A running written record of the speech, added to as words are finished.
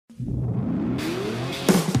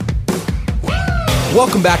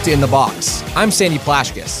Welcome back to In the Box. I'm Sandy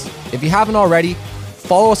Plashkis. If you haven't already,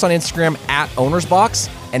 follow us on Instagram at OwnersBox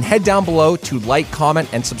and head down below to like, comment,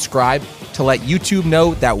 and subscribe to let YouTube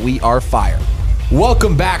know that we are fire.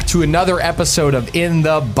 Welcome back to another episode of In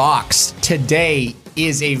the Box. Today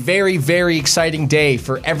is a very, very exciting day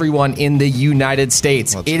for everyone in the United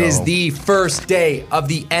States. It is the first day of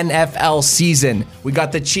the NFL season. We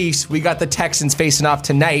got the Chiefs, we got the Texans facing off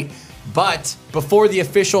tonight. But before the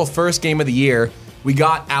official first game of the year, we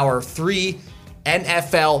got our 3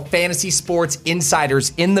 NFL fantasy sports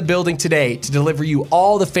insiders in the building today to deliver you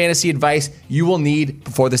all the fantasy advice you will need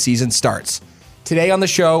before the season starts. Today on the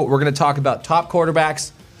show, we're going to talk about top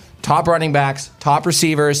quarterbacks, top running backs, top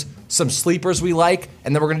receivers, some sleepers we like,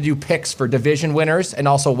 and then we're going to do picks for division winners and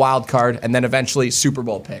also wild card, and then eventually Super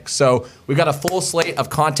Bowl picks. So we've got a full slate of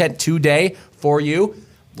content today for you.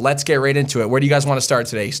 Let's get right into it. Where do you guys want to start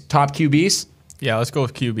today? Top QBs? Yeah, let's go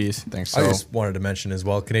with QBs. Thanks. So. I just wanted to mention as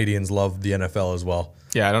well, Canadians love the NFL as well.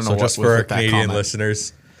 Yeah, I don't know so just for our Canadian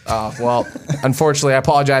listeners. Well, unfortunately, I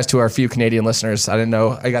apologize to our few Canadian listeners. I didn't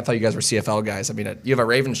know. I thought you guys were CFL guys. I mean, you have a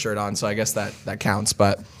Ravens shirt on, so I guess that counts.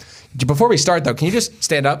 But before we start, though, can you just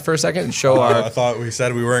stand up for a second and show our... I thought we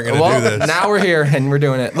said we weren't going to do this. Now we're here, and we're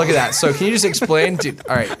doing it. Look at that. So can you just explain...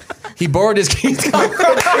 all right. He borrowed his tape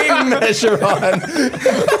measure on.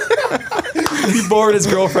 He borrowed his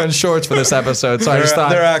girlfriend's shorts for this episode, so I just thought...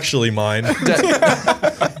 They're actually mine.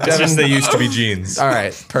 It's just they used to be jeans. All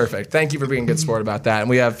right, perfect. Thank you for being a good sport about that. And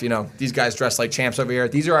we have, these guys dressed like champs over here.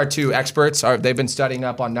 These are our 2 experts. They've been studying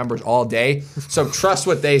up on numbers all day, so trust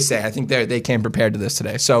what they say. I think they came prepared to this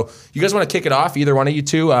today. So you guys want to kick it off, either one of you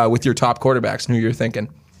two, with your top quarterbacks and who you're thinking?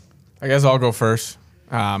 I guess I'll go first.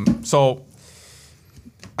 So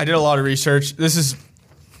I did a lot of research. This is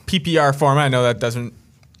PPR format. I know that doesn't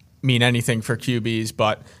mean anything for QBs,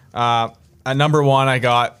 but at number 1, I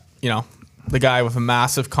got, the guy with a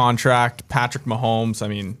massive contract, Patrick Mahomes. I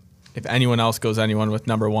mean, if anyone else goes anyone with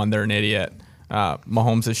number 1, they're an idiot.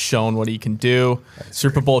 Mahomes has shown what he can do.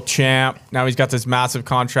 Super Bowl champ. Now he's got this massive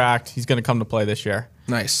contract. He's going to come to play this year.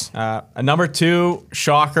 Nice. At number 2,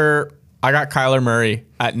 shocker, I got Kyler Murray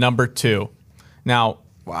at number 2. Now,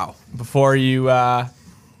 wow. Before you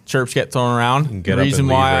chirps get thrown around, the reason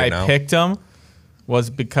why I picked him was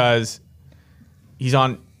because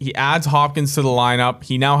he adds Hopkins to the lineup.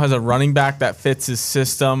 He now has a running back that fits his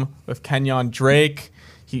system with Kenyon Drake,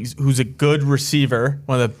 who's a good receiver,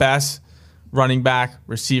 one of the best running back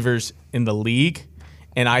receivers in the league.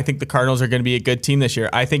 And I think the Cardinals are going to be a good team this year.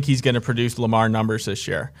 I think he's going to produce Lamar numbers this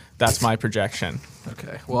year. That's my projection.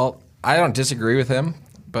 Okay. Well, I don't disagree with him,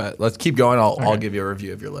 but let's keep going. I'll give you a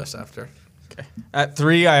review of your list after. Okay. At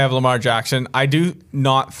 3, I have Lamar Jackson. I do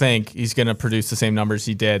not think he's going to produce the same numbers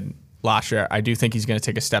he did last year. I do think he's going to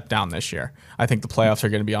take a step down this year. I think the playoffs are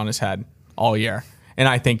going to be on his head all year. And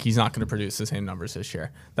I think he's not going to produce the same numbers this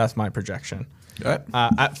year. That's my projection. Okay.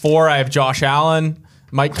 At 4, I have Josh Allen.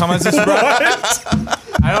 Might come as a surprise.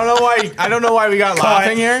 I don't know why we got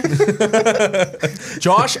laughing here.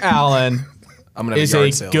 Josh Allen is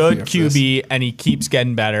a good QB, and he keeps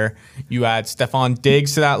getting better. You add Stephon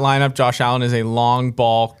Diggs to that lineup. Josh Allen is a long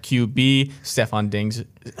ball QB. Stephon Diggs.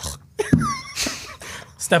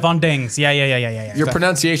 Stephon Diggs. Yeah. Your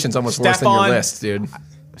pronunciation's almost worse than your list, dude.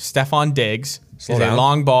 Stephon Diggs is a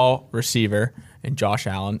long ball receiver, and Josh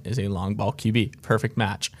Allen is a long ball QB. Perfect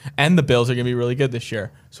match. And the Bills are going to be really good this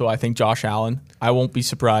year. So I think Josh Allen, I won't be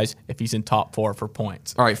surprised if he's in top 4 for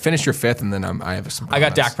points. All right, finish your 5th, and then I have some comments. I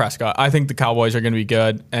got Dak Prescott. I think the Cowboys are going to be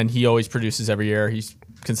good, and he always produces every year. He's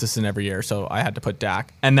consistent every year, so I had to put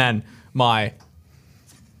Dak. And then my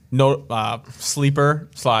sleeper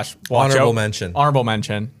 / honorable mention. Honorable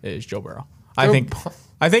mention is Joe Burrow.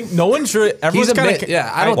 I think no one's really. Everyone's kind of.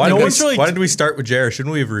 Yeah, I don't. Why did we start with Jared?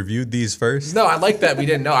 Shouldn't we have reviewed these first? No, I like that we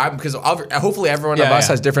didn't know because hopefully everyone of us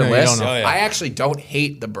has different lists. I actually don't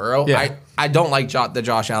hate the Burrow. Yeah. I don't like the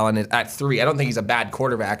Josh Allen at 3. I don't think he's a bad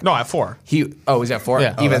quarterback. No, at 4. He's at 4.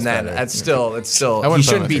 Yeah. Even then, it's still. He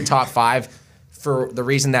shouldn't be top 5 for the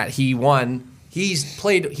reason that he won. He's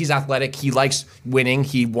athletic. He likes winning.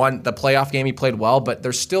 He won the playoff game. He played well, but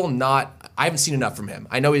there's still not. I haven't seen enough from him.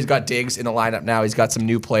 I know he's got Diggs in the lineup now. He's got some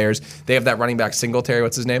new players. They have that running back Singletary.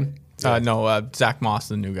 What's his name? Zach Moss,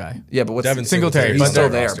 the new guy. Yeah, but what's Devin Singletary? He's still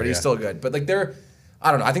there, but he's yeah. still good. But I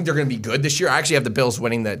don't know. I think they're going to be good this year. I actually have the Bills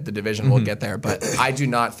winning the division. We'll get there, but I do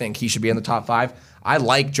not think he should be in the top 5. I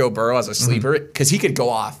like Joe Burrow as a sleeper because he could go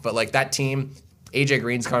off, but like that team, AJ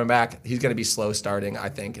Green's coming back. He's going to be slow starting, I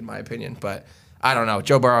think, in my opinion. But I don't know.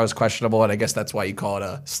 Joe Burrow is questionable, and I guess that's why you call it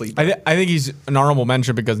a sleeper. I think he's an honorable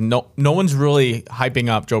mention because no one's really hyping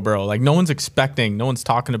up Joe Burrow. Like no one's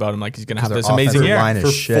talking about him like he's going to have this amazing year. line is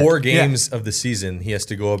For shit. 4 games of the season, he has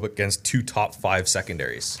to go up against 2 top 5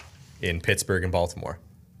 secondaries in Pittsburgh and Baltimore.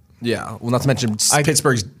 Yeah, well, not to mention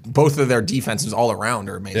Pittsburgh's both of their defenses all around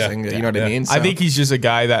are amazing. You know what I mean? I think he's just a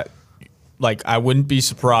guy that, like, I wouldn't be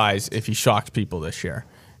surprised if he shocked people this year.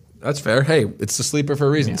 That's fair. Hey, it's a sleeper for a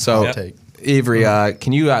reason. So, I'll take. Avery,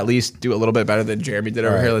 can you at least do a little bit better than Jeremy did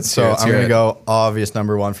over here? Let's So hear it. I'm going to go obvious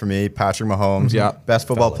number 1 for me, Patrick Mahomes. Yeah. Best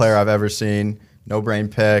football player I've ever seen. No brain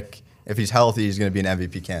pick. If he's healthy, he's going to be an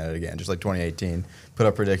MVP candidate again, just like 2018. Put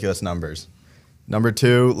up ridiculous numbers. Number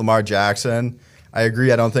 2, Lamar Jackson. I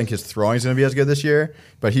agree. I don't think his throwing is going to be as good this year,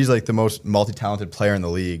 but he's like the most multi-talented player in the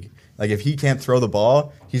league. Like if he can't throw the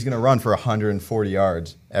ball, he's going to run for 140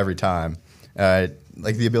 yards every time.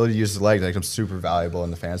 Like the ability to use his legs becomes super valuable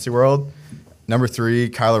in the fantasy world. Number 3,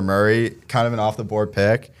 Kyler Murray, kind of an off-the-board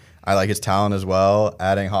pick. I like his talent as well.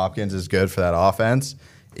 Adding Hopkins is good for that offense.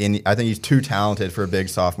 And I think he's too talented for a big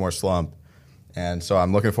sophomore slump. And so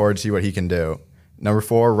I'm looking forward to see what he can do. Number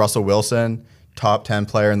 4, Russell Wilson, top 10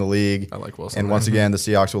 player in the league. I like Wilson. And once again, the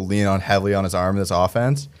Seahawks will lean on heavily on his arm in this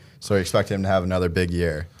offense. So I expect him to have another big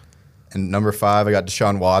year. And number 5, I got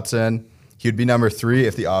Deshaun Watson. He would be number 3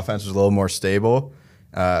 if the offense was a little more stable.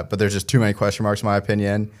 But there's just too many question marks, in my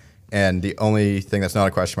opinion. And the only thing that's not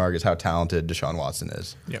a question mark is how talented Deshaun Watson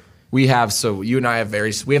is. Yep. We have, so you and I have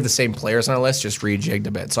we have the same players on our list, just rejigged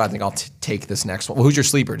a bit. So I think I'll take this next one. Well, who's your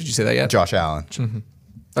sleeper? Did you say that yet? Josh Allen.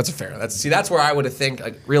 That's a fair. That's where I would have think.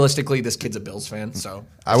 Like, realistically, this kid's a Bills fan, so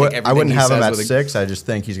I wouldn't have him at 6. I just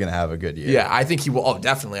think he's going to have a good year. Yeah, I think he will. Oh,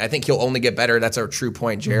 definitely. I think he'll only get better. That's a true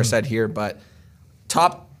point Jair said here. But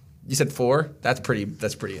top, you said 4. That's pretty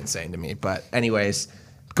insane to me. But anyways,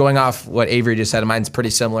 going off what Avery just said, mine's pretty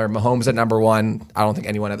similar. Mahomes at number 1. I don't think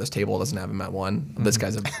anyone at this table doesn't have him at 1. This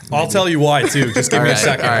guy's a. I'll tell you why, too. Just give me a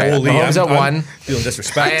second. All right. Holy, Mahomes at 1. I'm feeling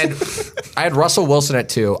disrespect. I had Russell Wilson at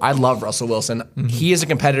 2. I love Russell Wilson. He is a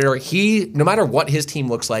competitor. No matter what his team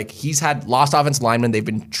looks like, he's had lost offensive linemen. They've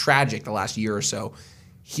been tragic the last year or so.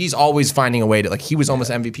 He's always finding a way to, like, he was almost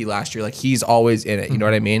MVP last year. Like, he's always in it. You know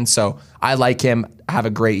what I mean? So I like him. Have a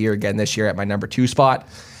great year again this year at my number 2 spot.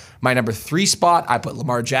 My number 3 spot, I put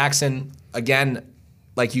Lamar Jackson. Again,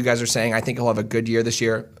 like you guys are saying, I think he'll have a good year this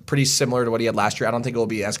year. Pretty similar to what he had last year. I don't think it will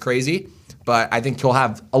be as crazy, but I think he'll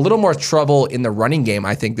have a little more trouble in the running game,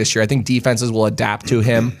 I think, this year. I think defenses will adapt to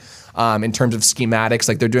him in terms of schematics.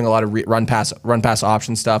 Like, they're doing a lot of run pass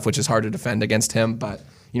option stuff, which is hard to defend against him. But,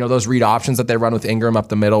 you know, those read options that they run with Ingram up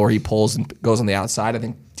the middle where he pulls and goes on the outside, I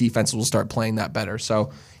think defenses will start playing that better.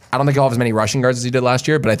 So I don't think he'll have as many rushing yards as he did last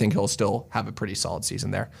year, but I think he'll still have a pretty solid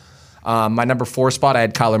season there. My number 4 spot, I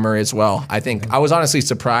had Kyler Murray as well. I think I was honestly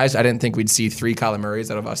surprised. I didn't think we'd see 3 Kyler Murrays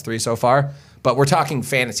out of us 3 so far. But we're talking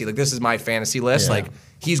fantasy. Like, this is my fantasy list. Yeah. Like,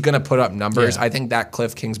 he's going to put up numbers. I think that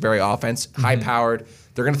Cliff Kingsbury offense, high-powered.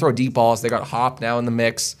 They're going to throw deep balls. They got Hop now in the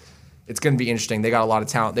mix. It's going to be interesting. They got a lot of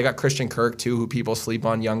talent. They got Christian Kirk, too, who people sleep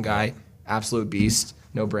on. Young guy. Absolute beast.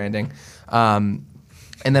 No branding.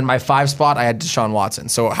 And then my 5 spot, I had Deshaun Watson.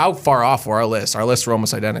 So how far off were our lists? Our lists were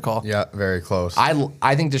almost identical. Yeah, very close.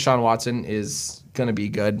 I think Deshaun Watson is going to be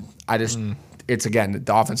good. It's, again,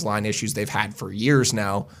 the offensive line issues they've had for years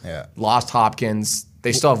now. Yeah. Lost Hopkins.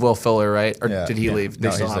 They still have Will Fuller, right? Or did he leave? They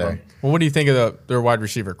No, still he's have there. him. Well, what do you think of their wide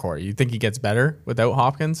receiver core? You think he gets better without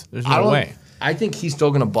Hopkins? There's no way. I think he's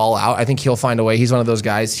still going to ball out. I think he'll find a way. He's one of those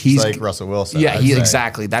guys. He's like Russell Wilson. Yeah, I'd say.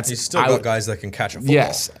 exactly. He's still got guys that can catch a football.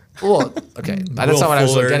 Yes. Well, okay. That's not what I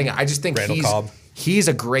was getting at. I just think Randall Cobb. he's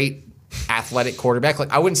a great athletic quarterback.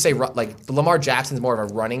 Like, I wouldn't say like Lamar Jackson's more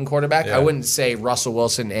of a running quarterback. Yeah. I wouldn't say Russell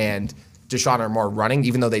Wilson and Deshaun are more running,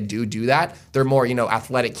 even though they do that. They're more,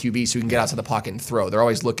 athletic QBs who can get out to the pocket and throw. They're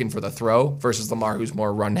always looking for the throw versus Lamar, who's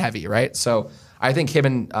more run heavy, right? So I think him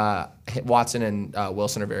and Watson and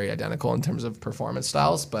Wilson are very identical in terms of performance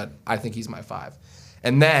styles, but I think he's my 5.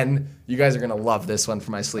 And then you guys are going to love this one for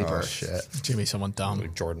my sleeper. Oh, shit. Give me someone dumb.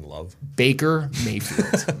 Like Jordan Love. Baker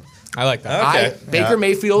Mayfield. I like that. Okay. Baker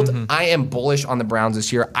Mayfield, I am bullish on the Browns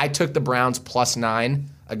this year. I took the Browns +9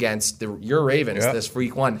 against your Ravens this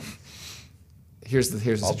week 1. Here's the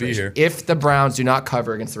I'll be situation. here. If the Browns do not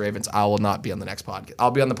cover against the Ravens, I will not be on the next podcast.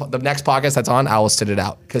 I'll be on the next podcast that's on. I will sit it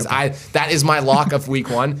out because that is my lock of week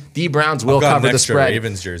 1. The Browns will got an cover the extra spread.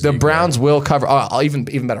 Ravens jersey. The Browns will cover. Oh, I'll even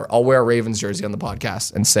better. I'll wear a Ravens jersey on the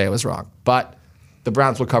podcast and say I was wrong. But the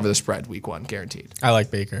Browns will cover the spread week 1, guaranteed. I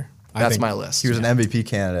like Baker. That's my list. He was an MVP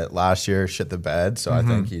candidate last year, shit the bed, so I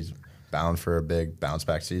think he's bound for a big bounce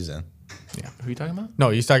back season. Yeah. Who are you talking about? No,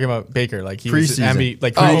 he's talking about Baker. Like he Preseason. was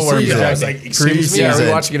like Oh, people were preseason. I was projecting. like, excuse me, are we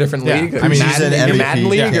Preseason. watching a different league? Yeah. I mean, Madden, preseason your MVP. Madden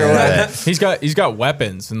league or Yeah. what? He's got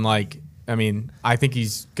weapons, and like I mean, I think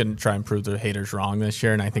he's gonna try and prove the haters wrong this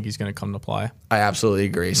year, and I think he's gonna come to play. I absolutely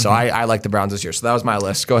agree. So I like the Browns this year. So that was my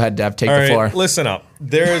list. Go ahead, Dev. Take All the right, floor. listen up.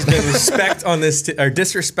 There has been respect on this or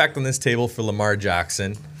disrespect on this table for Lamar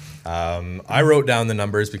Jackson. I wrote down the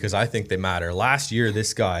numbers because I think they matter. Last year,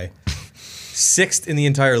 this guy 6th in the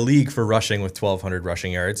entire league for rushing with 1,200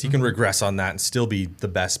 rushing yards. He can regress on that and still be the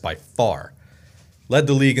best by far. Led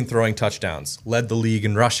the league in throwing touchdowns. Led the league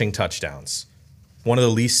in rushing touchdowns. One of the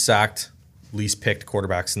least sacked, least picked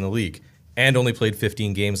quarterbacks in the league. And only played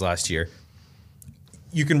 15 games last year.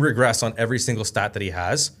 You can regress on every single stat that he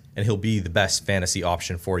has, and he'll be the best fantasy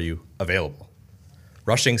option for you available.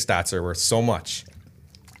 Rushing stats are worth so much.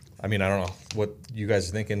 I mean, I don't know what you guys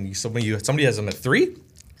are thinking. Somebody has him at 3?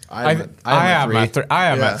 I have him at 3. I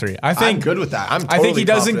have him at 3. I think I'm good with that. I'm I think he totally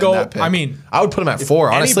doesn't confident go. in that pick. I mean, I would put him at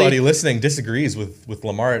 4. Honestly, Anybody listening disagrees with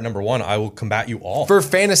Lamar at number 1, I will combat you all. for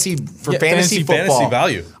fantasy football, fantasy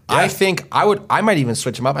value. I Yeah. think I might even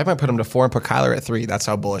switch him up. I might put him to 4 and put Kyler at 3. That's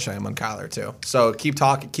how bullish I am on Kyler too. So keep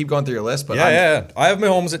going through your list. But Yeah. I have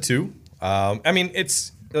Mahomes at 2. I mean,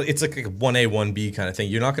 it's like a 1A, 1B kind of thing.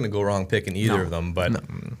 You're not going to go wrong picking either of them, but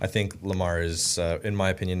I think Lamar is, in my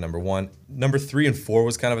opinion, number 1. Number 3 and 4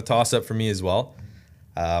 was kind of a toss-up for me as well.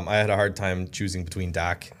 I had a hard time choosing between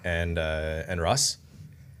Dak and Russ.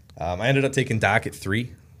 I ended up taking Dak at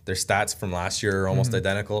 3. Their stats from last year are almost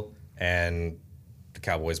identical, and the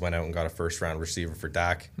Cowboys went out and got a first-round receiver for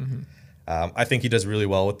Dak. I think he does really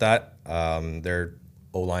well with that. Their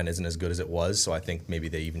O-line isn't as good as it was, so I think maybe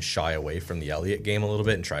they even shy away from the Elliott game a little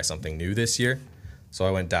bit and try something new this year. So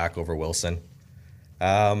I went Dak over Wilson.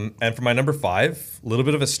 And for my number 5, a little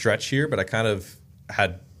bit of a stretch here, but I kind of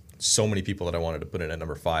had so many people that I wanted to put in at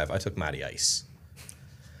number 5. I took Matty Ice.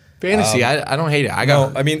 fantasy, I don't hate it.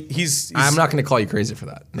 I mean, he's I'm not going to call you crazy for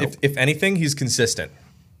that. No. if anything, he's consistent.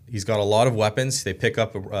 He's got a lot of weapons. They pick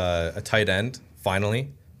up a tight end, finally.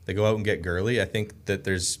 They go out and get Gurley. I think that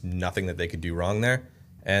there's nothing that they could do wrong there.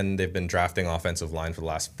 And they've been drafting offensive line for the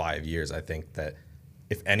last 5 years. I think that,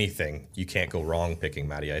 if anything, you can't go wrong picking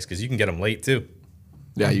Matty Ice because you can get him late, too.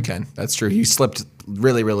 Yeah, you can. That's true. He slipped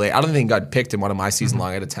really, really late. I don't think he got picked in one of my season long.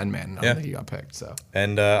 I had a 10-man. I don't think he got picked. So,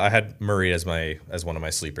 And I had Murray as one of my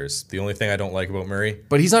sleepers. The only thing I don't like about Murray...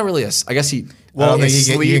 but he's not really I guess he. Well, a I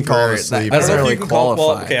think you can call it a sleeper. sleeper. That I don't doesn't know if really you can call...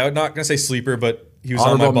 qualify. Well, okay, I'm not going to say sleeper, but he was on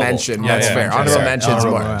Honorable my bubble. mention. That's fair. Honorable sorry. mentions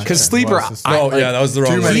Honorable more mention. because sleeper. Was the- Yeah, that was the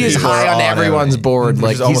wrong Too one. many He is people high are on on everyone's him, board. which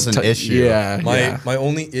Like is almost he's an issue. Yeah, My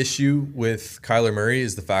only issue with Kyler Murray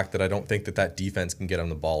is the fact that I don't think that defense can get him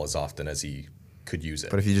the ball as often as he could use it.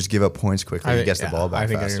 But if you just give up points quickly, he gets the ball back I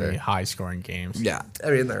think they're going to faster. be high-scoring games. Yeah, I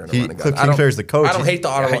mean they're He- running Cliff I don't- Kingsbury's the coach. I don't hate the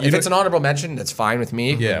honorable. you If don't- it's an honorable mention, it's fine with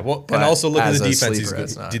me. Yeah, well, But and also look at as the a defenses. sleeper,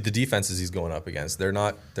 it's not. The defenses he's going up against. They're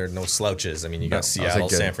no slouches. I mean, you got That was a Seattle,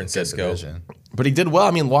 good- San good Francisco. division. But he did well.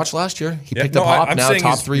 I mean, watch last year. He Yeah, picked no, up Hop. I'm Now saying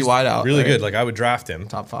top he's- 3 he's wide out. Really right? good. Like I would draft him.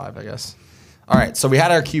 Top 5, I guess. All right, so we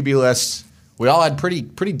had our QB list. We all had pretty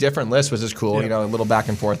different lists, which is cool. Yeah. You know, a little back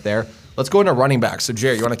and forth there. Let's go into running backs. So,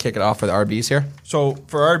 Jerry, you want to kick it off for the RBs here? So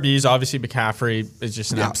for RBs, obviously McCaffrey is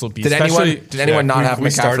just an absolute beast. Did anyone not have we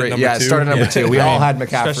started McCaffrey? number Yeah, it 2. started number 2. We all had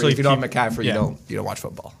McCaffrey. Especially If you don't have keep- McCaffrey, yeah. you don't watch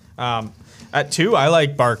football. At 2, I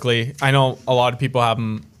like Barkley. I know a lot of people have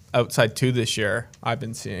him outside 2 this year. I've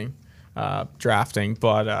been seeing drafting,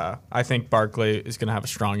 but I think Barkley is going to have a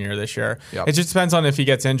strong year this year. Yep. It just depends on if he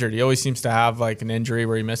gets injured. He always seems to have like an injury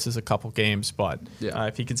where he misses a couple games, but Yeah.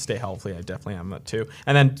 if he can stay healthy, I definitely have him at 2.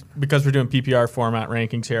 And then because we're doing PPR format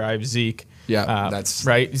rankings here, I have Zeke. Yeah, that's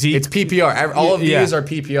right. Zeke. It's PPR. All of Yeah. these are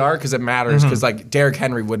PPR because it matters. Because like Derrick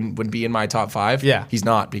Henry wouldn't be in my top 5. Yeah. he's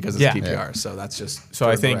not because it's Yeah. PPR. So that's just So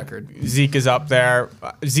for I the think record. Zeke is up there.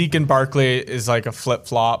 Zeke and Barkley is like a flip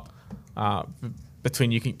flop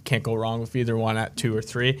between can't go wrong with either one at 2 or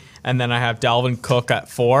 3. And then I have Dalvin Cook at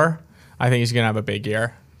 4. I think he's gonna have a big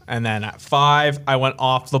year. And then at 5, I went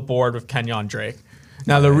off the board with Kenyon Drake.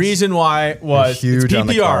 Now the reason why was You're huge it's on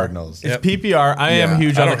the PPR. Cardinals. It's PPR. I am Yeah.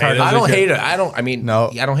 huge I on the don't hate it. Cardinals. I don't this year. hate it.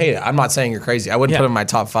 I don't hate it. I'm not saying you're crazy. I wouldn't Yeah. put him in my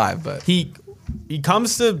top 5, but He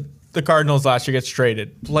comes to the Cardinals last year, gets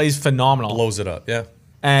traded, plays phenomenal. Blows it up. Yeah.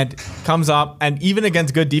 And comes up, and even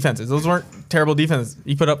against good defenses, those weren't terrible defenses.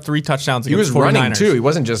 He put up 3 touchdowns he was against 49ers. running too. He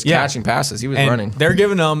wasn't just Yeah. catching passes. He was And running. they're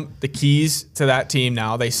giving him the keys to that team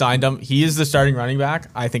now. They signed him. He is the starting running back.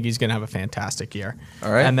 I think he's going to have a fantastic year.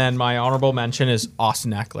 All right. And then my honorable mention is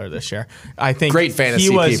Austin Eckler this year. I think Great fantasy he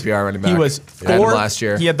was, PPR running back. He was I had him fourth last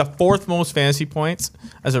year. He had the 4th most fantasy points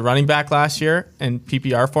as a running back last year in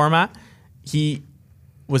PPR format. He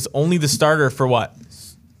was only the starter for what?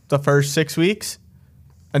 the first 6 weeks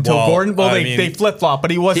until Well, Gordon. Well, I they mean, flip flop,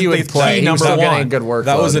 but he wasn't He would the play. key He was number still one. getting good work.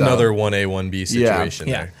 That was though. another 1A, 1B situation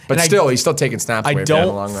Yeah. there. But And still, he's still taking snaps I away from him in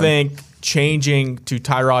the long don't run. think changing to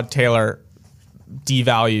Tyrod Taylor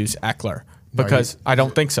devalues Eckler because I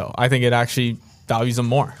don't think so. I think it actually values him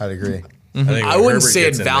more. I'd agree. I, think I when wouldn't Herbert say it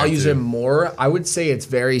gets in there, values too. him more. I would say it's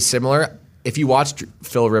very similar. If you watched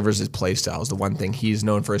Phil Rivers' play style, is the one thing he's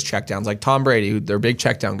known for his checkdowns. Like Tom Brady, who they're big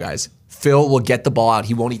checkdown guys. Phil will get the ball out.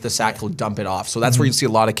 He won't eat the sack. He'll dump it off. So that's where you see a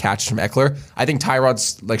lot of catches from Eckler. I think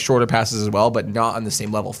Tyrod's like shorter passes as well, but not on the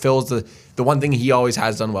same level. Phil's the one thing he always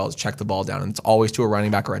has done well is check the ball down, and it's always to a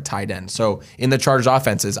running back or a tight end. So in the Chargers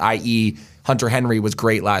offenses, i.e. Hunter Henry was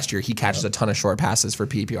great last year. He catches a ton of short passes for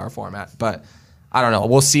PPR format. But I don't know.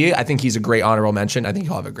 We'll see. I think he's a great honorable mention. I think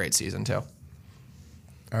he'll have a great season too.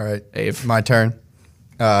 All right, Ave. my turn.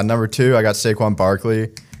 Number 2, I got Saquon Barkley.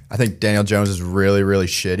 I think Daniel Jones is really, really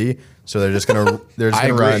shitty. So they're just gonna I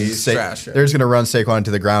agree. run. He's trash. They're just gonna run Saquon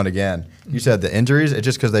to the ground again. You said the injuries. It's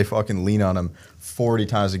just because they fucking lean on him 40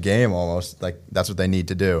 times a game almost. Like that's what they need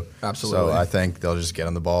to do. Absolutely. So I think they'll just get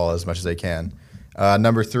on the ball as much as they can.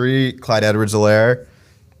 Number 3, Clyde Edwards-Helaire,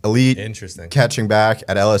 elite Interesting. catching back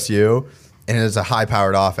at LSU. And it's a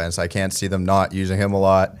high-powered offense. I can't see them not using him a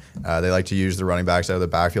lot. They like to use the running backs out of the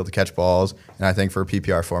backfield to catch balls, and I think for a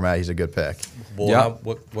PPR format, he's a good pick. Well, Yeah.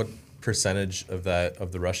 what percentage of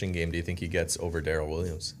the rushing game do you think he gets over Darrell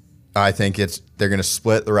Williams? I think they're going to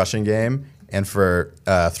split the rushing game, and for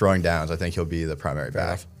throwing downs, I think he'll be the primary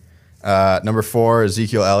back. Number 4,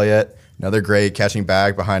 Ezekiel Elliott, another great catching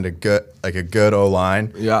back behind a good O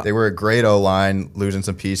line. Yeah. They were a great O line, losing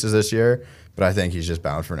some pieces this year, but I think he's just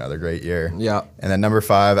bound for another great year. Yeah. And then number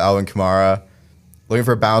 5, Alvin Kamara, looking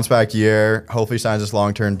for a bounce back year. Hopefully signs this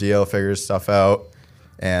long-term deal, figures stuff out,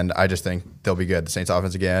 and I just think they'll be good. The Saints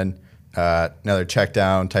offense again, another check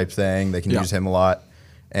down type thing. They can Yeah. use him a lot.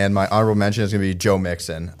 And my honorable mention is going to be Joe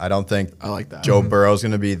Mixon. I don't think I like that. Joe Burrow's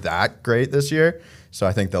going to be that great this year, so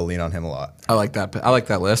I think they'll lean on him a lot. I like that. I like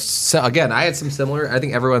that list. So again, I had some similar. I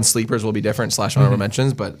think everyone's sleepers will be different / honorable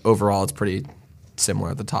mentions, but overall, it's pretty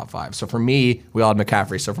similar at the top 5. So for me, we all had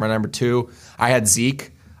McCaffrey. So for my number 2, I had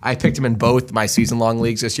Zeke. I picked him in both my season-long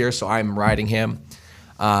leagues this year, so I'm riding him.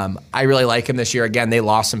 I really like him this year. Again, they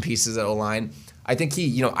lost some pieces at O-line. I think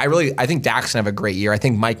I think Dak's gonna have a great year. I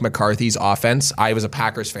think Mike McCarthy's offense. I was a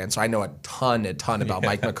Packers fan, so I know a ton about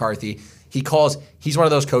Mike McCarthy. He's one of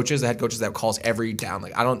those coaches, the head coaches that calls every down.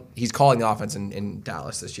 He's calling the offense in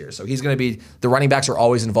Dallas this year. So he's going to be, the running backs are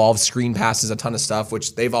always involved, screen passes, a ton of stuff,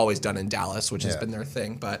 which they've always done in Dallas, which has been their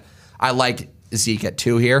thing. But I like Zeke at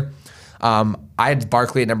 2 here. I had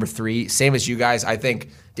Barkley at number 3. Same as you guys. I think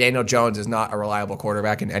Daniel Jones is not a reliable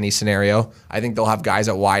quarterback in any scenario. I think they'll have guys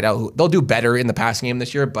at wide out who they'll do better in the passing game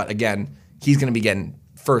this year. But again, he's going to be getting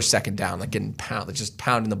first, second down, getting just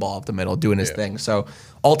pounding the ball up the middle, doing his thing. So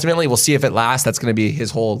ultimately, we'll see if it lasts. That's going to be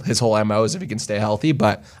his whole MO is if he can stay healthy.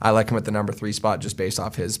 But I like him at the number 3 spot just based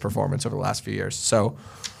off his performance over the last few years. So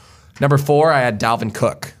number 4, I had Dalvin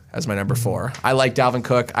Cook as my number 4. I like Dalvin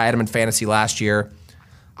Cook. I had him in fantasy last year.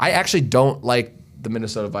 I actually don't like the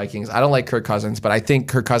Minnesota Vikings. I don't like Kirk Cousins, but I think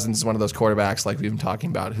Kirk Cousins is one of those quarterbacks like we've been talking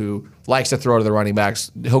about who likes to throw to the running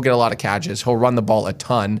backs. He'll get a lot of catches. He'll run the ball a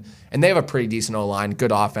ton. And they have a pretty decent O-line,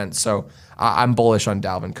 good offense. So I'm bullish on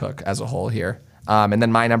Dalvin Cook as a whole here. And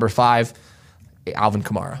then my number 5, Alvin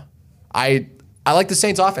Kamara. I like the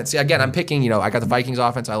Saints offense. See, again, I'm picking, I got the Vikings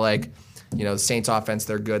offense. I like, the Saints offense.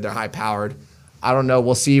 They're good. They're high-powered. I don't know.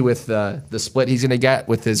 We'll see with the split he's going to get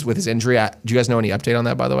with his injury. Do you guys know any update on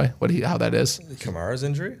that, by the way? How that is? Kamara's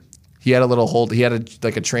injury? He had a little hold. He had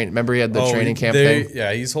a train. Remember, he had the training camp thing.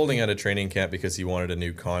 Yeah, he's holding at a training camp because he wanted a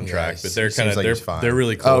new contract. Yeah, but they're he seems like he's fine. they're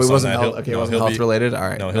really Oh, close. he wasn't on that. it wasn't health related. All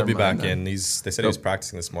right, No, he'll never be back mind then. in. They said he was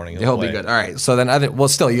practicing this morning. He'll be play. good. All right. So then,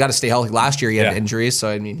 still, you got to stay healthy. Last year he had injuries, so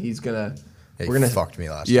I mean, he's gonna. Yeah, we're gonna fucked me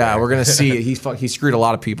last year. Yeah, we're gonna see. He screwed a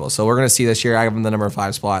lot of people. So we're gonna see this year. I have him the number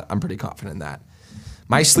 5 spot. I'm pretty confident in that.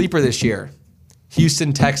 My sleeper this year,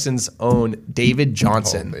 Houston Texans own David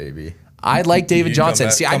Johnson. Oh, baby. I like David You Johnson.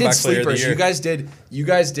 come See, I back did player of the sleepers. year. You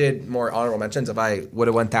guys did more honorable mentions. If I would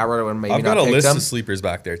have went that route, I would have maybe I've got not a picked list them. of sleepers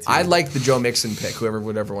back there too. I like the Joe Mixon pick.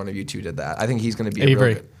 Whatever one of you two did that. I think he's going to be a Avery.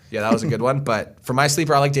 real good. Yeah, that was a good one. But for my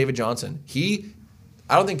sleeper, I like David Johnson.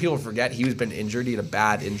 I don't think people forget he was been injured. He had a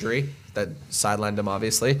bad injury that sidelined him,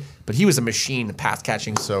 obviously. But he was a machine, pass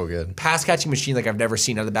catching. So good. Pass catching machine like I've never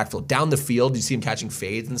seen out of the backfield. Down the field, you see him catching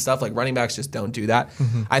fades and stuff. Like running backs just don't do that.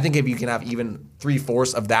 I think if you can have even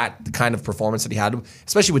 3/4 of that kind of performance that he had,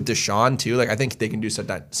 especially with Deshaun too, like I think they can do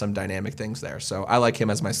some dynamic things there. So I like him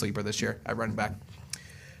as my sleeper this year at running back.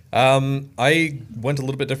 I went a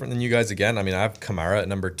little bit different than you guys again. I mean, I have Kamara at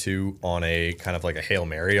number 2 on a kind of like a Hail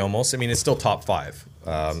Mary almost. I mean, it's still top 5.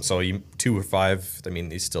 So 2 or 5, I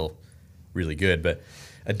mean, he's still really good. But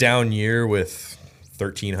a down year with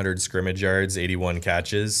 1,300 scrimmage yards, 81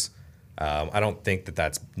 catches, I don't think that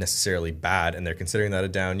that's necessarily bad. And they're considering that a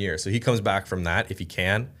down year. So he comes back from that if he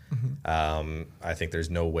can. I think there's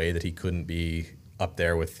no way that he couldn't be up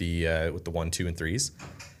there with the 1, 2, and 3s.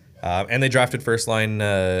 And they drafted first line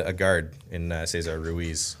a guard in Cesar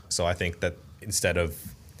Ruiz. So I think that instead of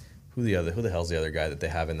who the hell's the other guy that they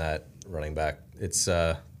have in that running back? It's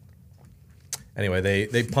anyway,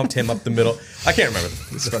 they pumped him up the middle. I can't remember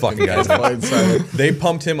the fucking guy's name. They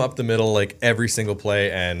pumped him up the middle like every single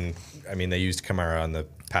play, and I mean they used Kamara on the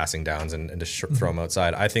passing downs and just throw him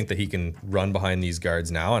outside. I think that he can run behind these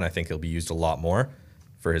guards now, and I think he'll be used a lot more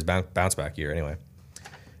for his bounce back year anyway.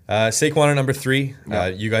 Saquon at number 3.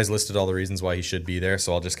 You guys listed all the reasons why he should be there,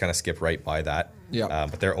 so I'll just kind of skip right by that. Yeah.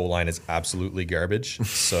 But their O-line is absolutely garbage.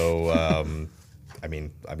 So, I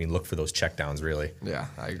mean, look for those checkdowns, really. Yeah,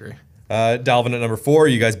 I agree. Dalvin at number 4.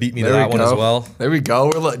 You guys beat me to that one as well. There we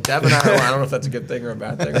go. Devin, I don't know if that's a good thing or a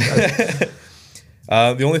bad thing.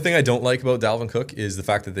 The only thing I don't like about Dalvin Cook is the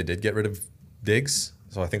fact that they did get rid of Diggs.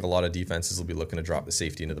 So I think a lot of defenses will be looking to drop the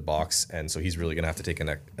safety into the box, and so he's really going to have to take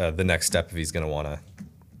the next step if he's going to want to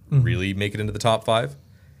really make it into the top 5.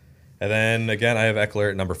 And then again, I have Eckler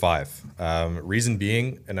at number 5. Reason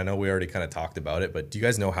being, and I know we already kind of talked about it, but do you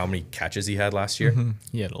guys know how many catches he had last year?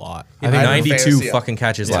 He had a lot. I think 92 fucking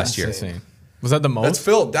catches last year. Insane. Was that the most? That's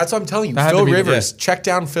Phil. That's what I'm telling you. That had Phil to be- Rivers. Check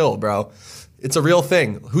down Phil, bro. It's a real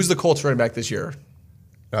thing. Who's the Colts running back this year?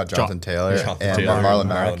 Jonathan Taylor Jonathan and Taylor, Marlon Marlon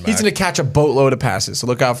Mack. Mack. He's going to catch a boatload of passes, so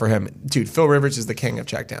look out for him. Dude, Phil Rivers is the king of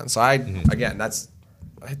checkdowns. So again,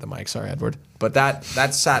 I hit the mic. Sorry, Edward. But that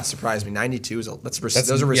stat surprised me. 92 is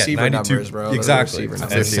those are receiver 92, numbers, bro. Those are exactly. receiver And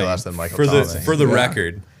numbers. 50 less than Michael For Thomas. the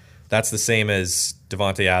record, that's the same as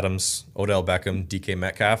Devontae Adams, Odell Beckham, DK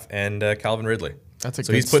Metcalf, and Calvin Ridley. That's a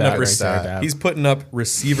so good he's putting up stat right there, Dad. he's putting up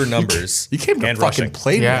receiver numbers. You came to and fucking rushing.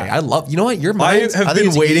 play Yeah. today. I love. You know what? Your I mind. have I think been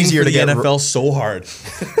it's waiting easier for to the get NFL so hard.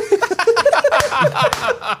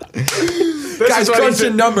 Guys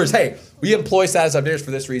crunching numbers. Hey, we employ status updaters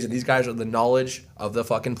for this reason. These guys are the knowledge of the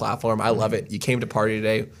fucking platform. I love it. You came to party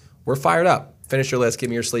today. We're fired up. Finish your list. Give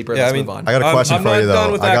me your sleeper. Let's move on. I got a question I'm for not you, though.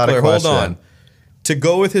 done with I got a Eckler. Hold question. on. To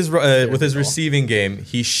go with his receiving game,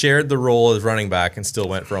 he shared the role as running back and still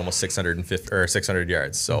went for almost 650 or 600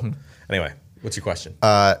 yards. So, anyway, what's your question?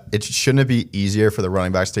 Shouldn't it be easier for the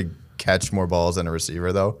running backs to catch more balls than a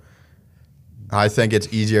receiver, though? I think it's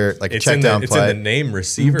easier, like It's check in down the play. name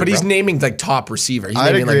receiver. But he's bro. naming like top receiver. He's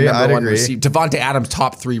I'd naming agree, like number I'd one agree. receiver. Devontae Adams,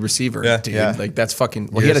 top 3 receiver. Yeah. Dude, Yeah. like that's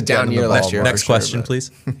fucking. Well, You're he had a just getting down the year ball last year. more. Next for sure, question, but- please.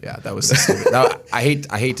 Yeah, that was. That, I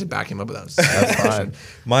hate to back him up with those. That's fine.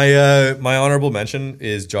 My honorable mention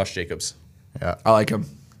is Josh Jacobs. Yeah. I like him.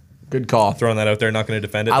 Good call. Throwing that out there, not going to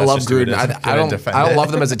defend it. I That's love just who it Gruden. is. I don't defend I don't it. love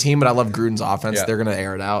them as a team, but I love Gruden's offense. Yeah. They're going to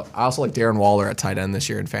air it out. I also like Darren Waller at tight end this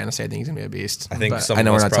year in fantasy. I think he's going to be a beast. I think But some I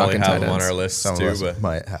know of we're us not probably talking have tight him on ends. our list Some too. of us But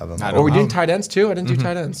might have them. Are we doing tight ends too? I didn't do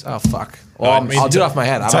tight ends. Oh fuck. Well, I mean, I'll do it off my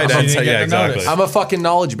head. tight I'm, ends, didn't yeah, get the notice. exactly. I'm a fucking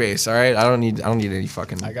knowledge base. All right. I don't need any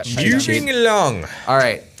fucking. I got cheat sheet. Moving along. All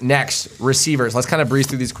right. Next, receivers. Let's kind of breeze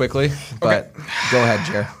through these quickly. But go ahead,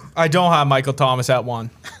 Jer. I don't have Michael Thomas at 1.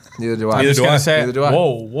 Neither do I. Neither Just do gonna I. say, Neither do I.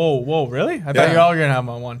 whoa, really? I Yeah. thought you all were gonna have him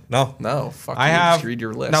on 1. No, No. Fuck. I you. have. Just read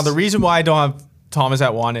your list. Now the reason why I don't have Thomas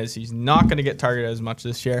at 1 is he's not gonna get targeted as much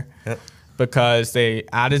this year Yep. because they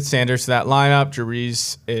added Sanders to that lineup. Drew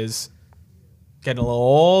Brees is getting a little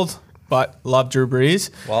old. But love Drew Brees.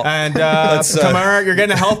 Well, and let's, Kamara, you're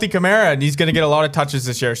getting a healthy Kamara, and he's going to get a lot of touches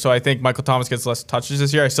this year. So I think Michael Thomas gets less touches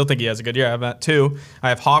this year. I still think he has a good year. I have him at 2. I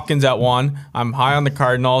have Hopkins at 1. I'm high on the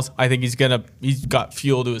Cardinals. I think he's got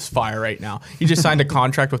fuel to his fire right now. He just signed a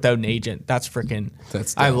contract without an agent. That's freaking.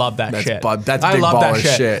 I love that that's shit. That's I big love that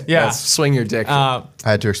baller shit. Yeah. That's swing your dick. I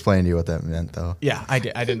had to explain to you what that meant, though. Yeah, I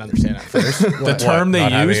didn't understand at first. The term they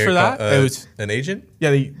Not having used for that, it was an agent. yeah,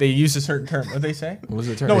 they used a certain term. What did they say? What was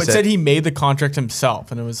the term? No, They it said- said he made the contract himself,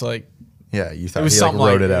 and it was like Yeah, you thought was he like, something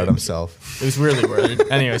wrote like- it out himself. it was really weird.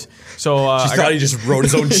 Anyways, so I Just got thought he just wrote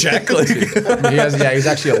his own check. Like, he's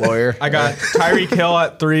actually a lawyer. I got Tyreek Hill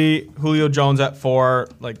at 3, Julio Jones at 4.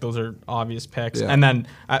 Like those are obvious picks, Yeah. and then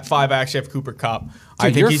at 5, I actually have Cooper Kupp. I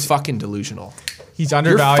Dude, think you're he's fucking delusional. he's You're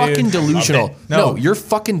undervalued. fucking delusional. Okay. No, No. you're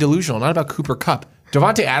fucking delusional. Not about Cooper Kupp.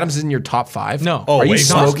 Devontae Adams is in your top 5. No. Oh, Are you wait, he's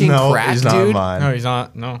not? smoking No, crack, he's not dude? mine. No, he's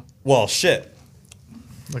not. No, well, shit.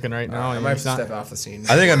 looking right now, I might have he's to not. step off the scene.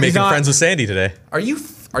 I think I'm making not- friends with Sandy today. Are you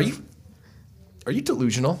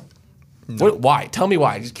delusional? What? Why? Tell me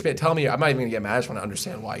why. Just tell me. I'm not even gonna get mad. I just want to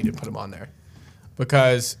understand why you didn't put him on there.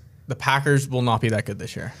 Because the Packers will not be that good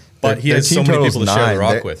this year. But he Their has so team many total's people to share the 9.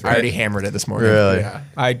 rock They- with, I already right? hammered it this morning. Really? Yeah.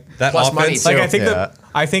 That Plus money, offense, too. Like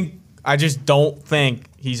I Yeah. think I just don't think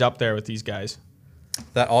he's up there with these guys.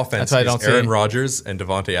 that offense That's why I is don't Aaron see- Rodgers and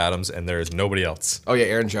Devontae Adams, and there is nobody else. Oh yeah,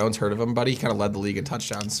 Aaron Jones, heard of him, buddy? He kind of led the league in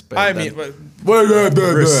touchdowns. But I then- mean, why don't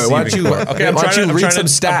you receiving core. Okay, I'm why don't trying you to, read some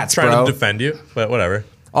stats, I'm trying bro? to defend you, but whatever.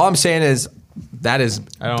 All I'm saying is that is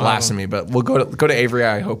I don't have blasphemy. But we'll go to Avery.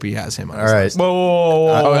 I hope he has him. On All his right. list. Whoa,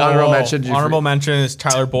 honorable mention, Jeffrey. Honorable mention is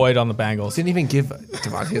Tyler Boyd on the Bengals. Didn't even give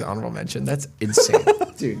Devontae an honorable mention. That's insane,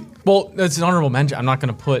 dude. Well, that's an honorable mention. I'm not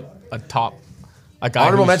going to put a guy.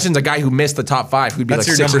 Honorable who's- mention's a guy who missed the top 5, who'd be That's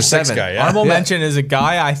like your 6 or number 6 7. guy, yeah. Honorable mention is a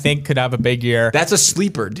guy I think could have a big year. That's a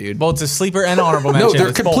sleeper, dude. Well, it's a sleeper and honorable mention. No, they're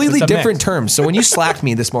It's both. completely It's a different mix. terms. So when you slacked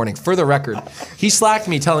me this morning, for the record, he slacked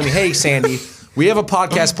me telling me, "Hey, Sandy, we have a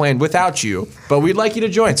podcast planned without you, but we'd like you to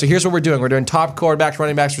join. So here's what we're doing: we're doing top quarterbacks,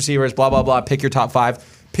 running backs, receivers, blah blah blah. Pick your top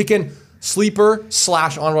 5. Picking sleeper /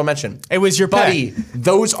 honorable mention. It was your buddy. pick.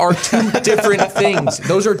 Those are 2 different things.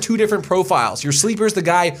 Those are 2 different profiles. Your sleeper is the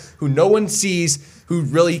guy who no one sees, who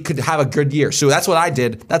really could have a good year. So that's what I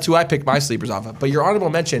did. That's who I picked my sleepers off of. But your honorable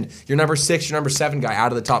mention, your number 6, your number 7 guy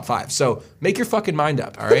out of the top 5. So make your fucking mind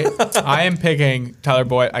up, all right? I am picking Tyler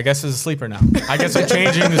Boyd. I guess as a sleeper now. I guess I'm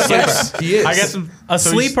changing the sleeper. Yes, he is. I guess A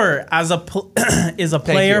so he's- sleeper as a is a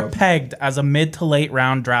player you. pegged as a mid to late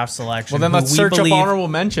round draft selection. Well, then who let's we search up believe- honorable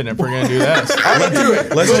mention if we're gonna do this. I'm gonna do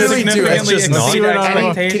it. Let's Literally just- do it. let's just not- See what Can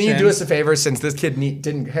honorable- you do us a favor, since this kid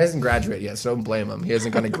hasn't graduated yet, so don't blame him. He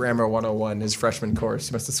hasn't gone to Grammar 101, his freshman course.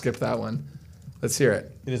 He must have skipped that one. Let's hear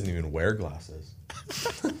it. He doesn't even wear glasses.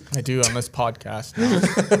 I do on this podcast.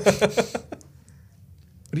 What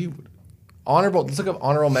do you honorable? Let's look up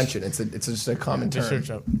honorable mention. It's just a common Just term.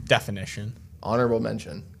 search up definition. Honorable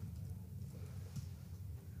mention.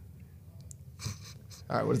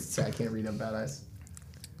 All right, what does it say? I can't read on bad eyes.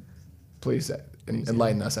 Please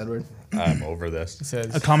enlighten us, Edward. I'm over this. It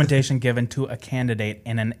says a commentation given to a candidate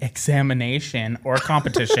in an examination or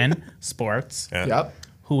competition, sports, Yeah. Yep.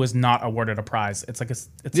 who was not awarded a prize. It's like it's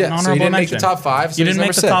Yeah, an so you honorable didn't make the mention. top 5, so you he's didn't make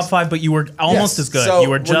number the 6. top 5, but you were almost Yes. as good. So you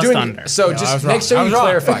were we're just doing- under. So I just was make wrong. sure I you was wrong.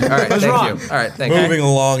 clarify. All right, was thank wrong. you. All right, thank you. Moving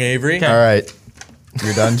along, Avery. All right.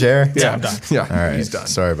 You're done, Jer? Yeah, I'm done. Yeah, All right. he's done.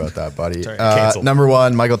 Sorry about that, buddy. Sorry. Canceled. Number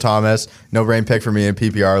 1, Michael Thomas. No brain pick for me in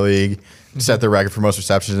PPR league. Set the record for most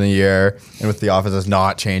receptions in a year. And with the offense that's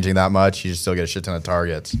not changing that much, you still get a shit ton of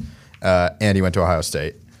targets. And he went to Ohio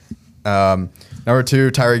State. Number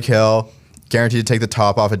 2, Tyreek Hill. Guaranteed to take the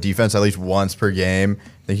top off a defense at least once per game.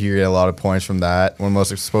 I think you get a lot of points from that. One of the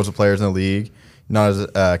most explosive players in the league. Not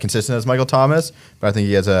as consistent as Michael Thomas, but I think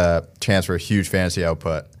he has a chance for a huge fantasy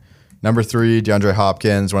output. Number 3, DeAndre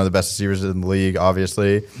Hopkins, one of the best receivers in the league,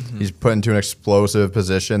 obviously. He's put into an explosive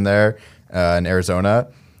position there in Arizona.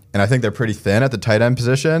 And I think they're pretty thin at the tight end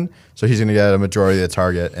position, so he's going to get a majority of the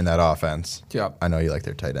target in that offense. Yep. I know you like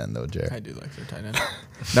their tight end, though, Jay. I do like their tight end.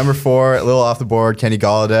 Number 4, a little off the board, Kenny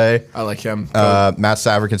Galladay. I like him. Matt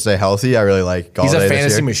Stafford can stay healthy. I really like Galladay He's a this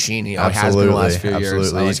fantasy year. machine. He has been the last few years.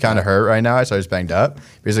 Absolutely. I like He's kind of that. hurt right now, so he's banged up. But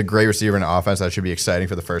he's a great receiver in an offense that should be exciting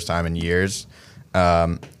for the first time in years.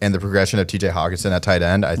 And the progression of TJ Hawkinson at tight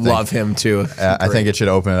end, I think, Love him too. I think it should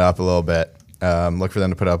open it up a little bit. Look for them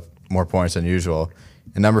to put up more points than usual.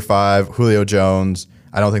 And number 5, Julio Jones.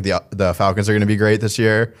 I don't think the Falcons are going to be great this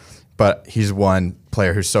year, but he's one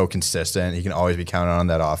player who's so consistent. He can always be counted on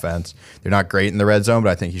that offense. They're not great in the red zone, but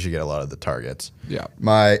I think he should get a lot of the targets. Yeah.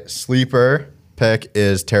 My sleeper pick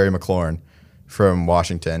is Terry McLaurin from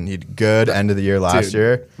Washington. He had good end of the year last Dude,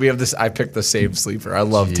 year. we have this. I picked the same sleeper. I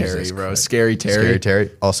love Jesus Terry, bro. Christ. Scary Terry. Scary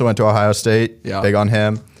Terry. Also went to Ohio State. Yeah. Big on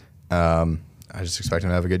him. I just expect him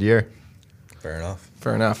to have a good year. Fair enough.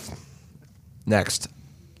 Fair enough. Next,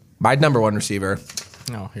 my number 1 receiver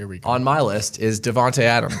Oh, here we go. on my list is Devontae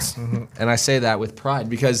Adams. And I say that with pride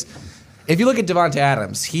because if you look at Devontae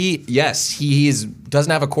Adams, he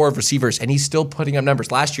doesn't have a core of receivers, and he's still putting up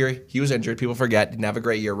numbers. Last year, he was injured. People forget. Didn't have a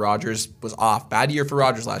great year. Rodgers was off. Bad year for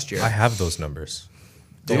Rodgers last year. I have those numbers.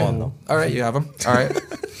 Do you? All right, you have them. All right. I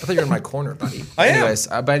thought you were in my corner, buddy. I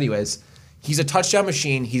am. Anyways, he's a touchdown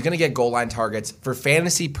machine. He's going to get goal line targets. For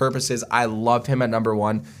fantasy purposes, I love him at number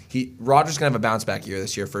 1. Rodgers going to have a bounce back year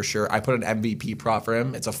this year for sure. I put an MVP prop for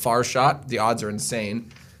him. It's a far shot. The odds are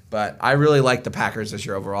insane. But I really like the Packers this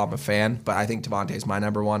year overall. I'm a fan. But I think Devontae's my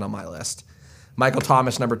number 1 on my list. Michael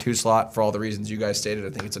Thomas, number 2 slot, for all the reasons you guys stated. I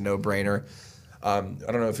think it's a no-brainer. I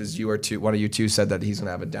don't know if it's you or one of you two said that he's going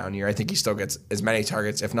to have a down year. I think he still gets as many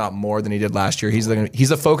targets, if not more, than he did last year. He's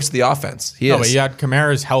the focus of the offense. He is. No, but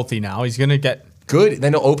Kamara's healthy now. He's going to get good.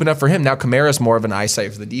 Then it'll open up for him. Now Kamara's more of an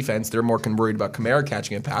eyesight for the defense. They're more worried about Kamara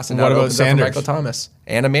catching a pass. And What now it about opens up for Sanders? Michael Thomas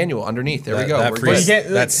and Emmanuel underneath. There we go. That, We're free,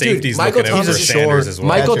 good. that safety's Michael looking out for Thomas is Sanders as well.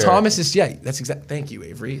 Michael Sure. Thomas is that's exact. Thank you,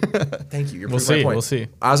 Avery. Thank you. You're We'll proving my see, point. we'll see.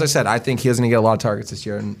 As I said, I think he's going to get a lot of targets this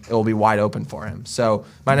year, and it will be wide open for him. So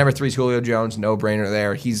my number 3 is Julio Jones. No brainer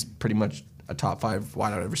there. He's pretty much a top 5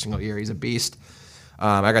 wideout every single year. He's a beast.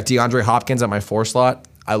 I got DeAndre Hopkins at my 4 slot.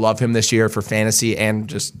 I love him this year for fantasy and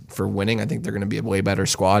just for winning. I think they're going to be a way better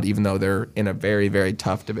squad, even though they're in a very, very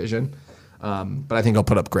tough division. But I think he'll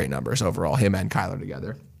put up great numbers overall, him and Kyler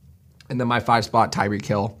together. And then my 5 spot, Tyreek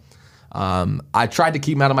Hill. I tried to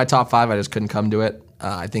keep him out of my top 5. I just couldn't come to it.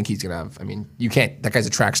 I think he's going to have, you can't, that guy's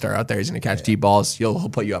a track star out there. He's going to catch deep balls. He'll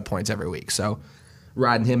put you up points every week. So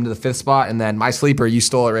riding him to the 5th spot. And then my sleeper, you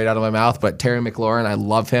stole it right out of my mouth, but Terry McLaurin, I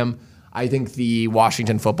love him. I think the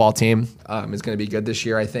Washington football team is going to be good this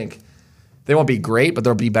year. I think they won't be great, but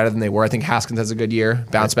they'll be better than they were. I think Haskins has a good year,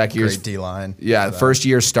 bounce back years. Great D-line. Yeah, first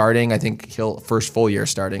year starting. I think first full year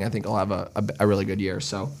starting. I think he'll have a really good year.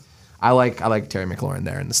 So I like Terry McLaurin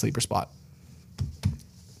there in the sleeper spot.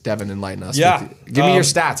 Devin, enlighten us. Yeah. Give me your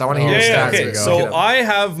stats. I want to hear your stats. Okay, Get so 'em. I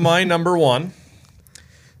have my number 1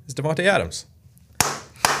 is Devontae Adams.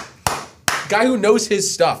 Guy who knows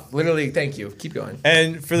his stuff. Literally, thank you. Keep going.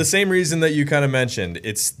 And for the same reason that you kind of mentioned,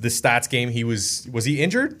 it's the stats game. Was he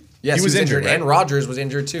injured? Yes, he was injured. And right? Rodgers was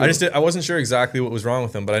injured too. I wasn't sure exactly what was wrong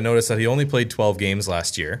with him, but I noticed that he only played 12 games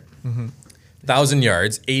last year. 1,000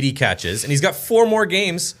 yards, 80 catches, and he's got 4 more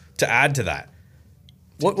games to add to that.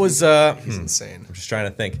 What was He's insane. I'm just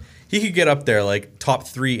trying to think. He could get up there like top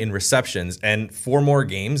 3 in receptions, and 4 more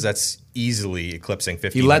games. That's easily eclipsing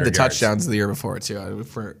 50. He led the touchdowns the year before too.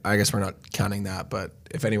 I guess we're not counting that, but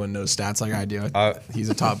if anyone knows stats like I do,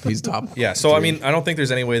 he's top. Yeah. So I mean, I don't think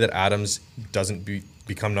there's any way that Adams doesn't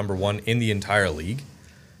become number 1 in the entire league.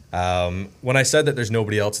 When I said that there's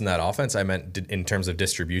nobody else in that offense, I meant in terms of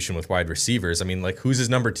distribution with wide receivers. I mean, like, who's his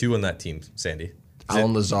number 2 on that team, Sandy?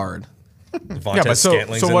 Alan Lazard. Devontae Yeah, but so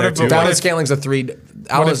Scantling's in what there if- too. what Alan if- Scantling's a 3. What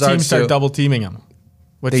Alan if teams Lazard's start 2. double teaming him?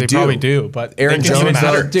 Which They they do. probably do, but Aaron they can Jones, even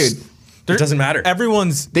matter. dude. It doesn't matter.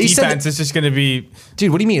 Everyone's They said defense is just going to be.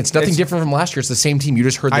 Dude, what do you mean? It's nothing different from last year. It's the same team. You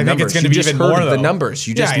just heard the I think numbers. it's going to You be just even heard more the though. numbers.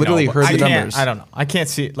 You Yeah, just I know, literally but heard I the can't- numbers. I don't know. I can't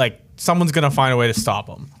see like someone's going to find a way to stop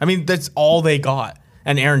him. I mean, that's all they got,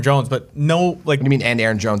 and Aaron Jones, but no like. What do you mean? And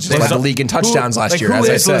Aaron Jones just led the league in touchdowns last year, Who as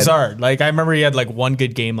I is said. Lazard? Like I remember he had like 1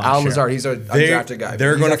 good game last Alan year. Lazard, he's a undrafted guy.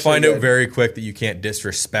 They're He's going to actually find out good. very quick that you can't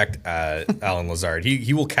disrespect Alan Lazard.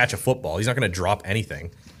 He will catch a football. He's not going to drop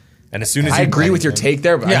anything. And as soon as I agree with your take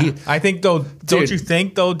there, but Yeah, I think though. Don't Dude. you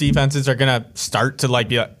think though defenses are gonna start to like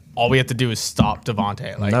be like, all we have to do is stop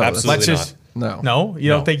Devontae? Like, No, let's absolutely just not. no. You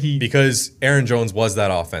don't think he? because Aaron Jones was that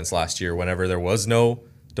offense last year. Whenever there was no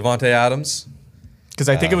Devontae Adams, Because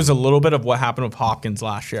I think it was a little bit of what happened with Hopkins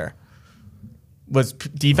last year. Was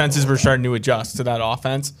defenses were starting to adjust to that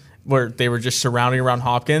offense where they were just surrounding around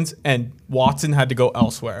Hopkins, and Watson had to go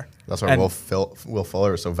elsewhere. That's why And- Will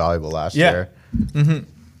Fuller was so valuable last Yeah. year.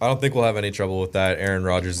 I don't think we'll have any trouble with that. Aaron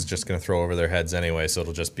Rodgers is just going to throw over their heads anyway, so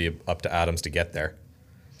it'll just be up to Adams to get there.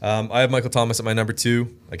 I have Michael Thomas at my number 2.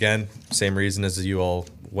 Again, same reason as you all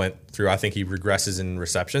went through. I think he regresses in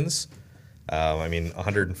receptions.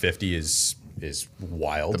 150 is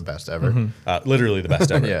wild. The best ever. Literally the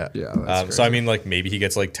best ever. Yeah. Yeah, that's So I mean, like maybe he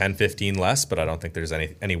gets like 10, 15 less, but I don't think there's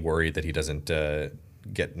any worry that he doesn't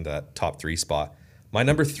get into that top 3 spot. My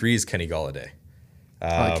number 3 is Kenny Golladay.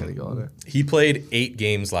 I like Kenny Golladay. He played 8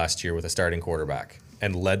 games last year with a starting quarterback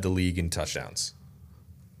and led the league in touchdowns,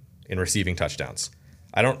 in receiving touchdowns.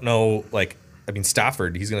 I don't know,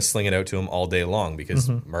 Stafford, he's going to sling it out to him all day long because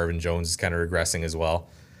Marvin Jones is kind of regressing as well.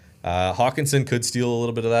 Hawkinson could steal a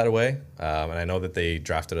little bit of that away. And I know that they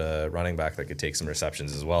drafted a running back that could take some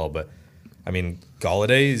receptions as well. But,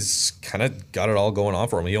 Galladay's kind of got it all going on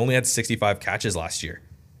for him. He only had 65 catches last year,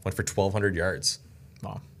 went for 1,200 yards.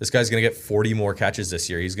 Wow. This guy's going to get 40 more catches this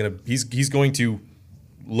year. He's going to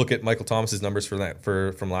look at Michael Thomas's numbers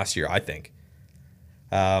from last year, I think.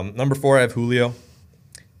 Number 4, I have Julio.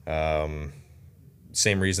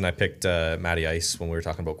 Same reason I picked Matty Ice when we were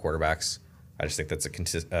talking about quarterbacks. I just think that's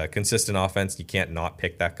a consistent offense. You can't not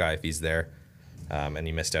pick that guy if he's there. And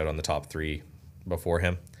he missed out on the top 3 before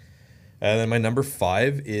him. And then my number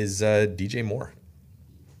 5 is DJ Moore.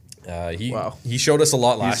 He showed us a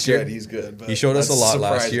lot last year. He's good. He showed us a lot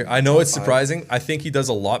last year. I know it's surprising. I think he does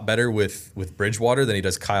a lot better with Bridgewater than he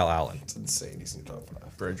does Kyle Allen. It's insane. He's in top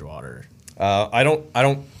 5. Bridgewater. I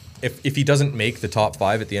don't. If he doesn't make the top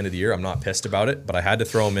 5 at the end of the year, I'm not pissed about it. But I had to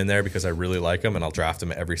throw him in there because I really like him, and I'll draft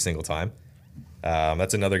him every single time.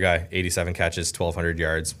 That's another guy, 87 catches, 1,200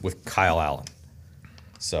 yards with Kyle Allen.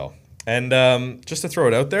 So And just to throw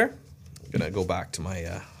it out there, I'm going to go back to my,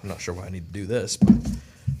 I'm not sure why I need to do this, but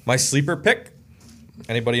my sleeper pick.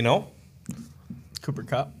 Anybody know? Cooper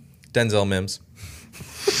Cup. Denzel Mims.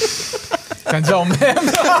 Denzel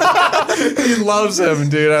Mims. He loves him,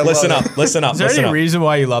 dude. Listen up. Is there any reason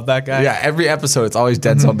why you love that guy? Yeah, every episode it's always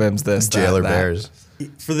Denzel Mims. This Jailer that. Bears.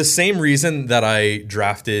 For the same reason that I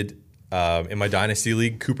drafted in my Dynasty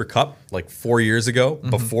League Cooper Cup like 4 years ago,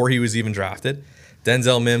 before he was even drafted,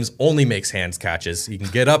 Denzel Mims only makes hands catches. He can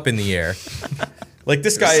get up in the air. Like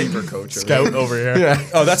this guy, Coach Scout over here. Yeah,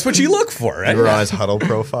 oh, that's what you look for, right? You were on his huddle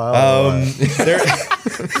profile.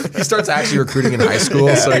 he starts actually recruiting in high school,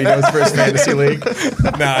 so he knows for his fantasy league.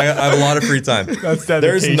 I have a lot of free time. That's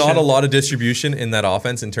There's dedication. not a lot of distribution in that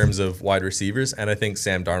offense in terms of wide receivers, and I think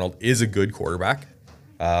Sam Darnold is a good quarterback.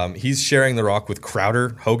 He's sharing the rock with Crowder,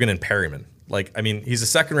 Hogan, and Perryman. Like, I mean, he's a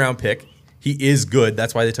second-round pick. He is good.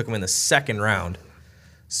 That's why they took him in the second round.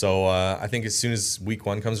 So I think as soon as week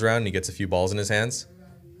 1 comes around and he gets a few balls in his hands,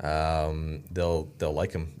 they'll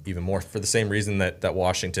like him even more for the same reason that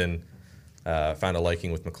Washington found a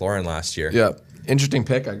liking with McLaurin last year. Yeah, interesting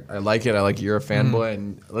pick. I like it. I like you're a fanboy,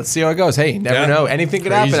 and let's see how it goes. Hey, never know. Anything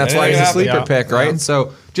could happen. That's why he's a sleeper pick, right?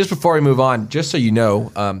 So just before we move on, just so you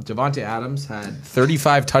know, Devontae Adams had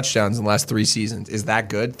 35 touchdowns in the last 3 seasons. Is that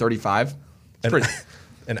good? 35? It's pretty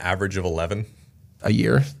An average of 11 a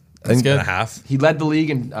year. and a half. He led the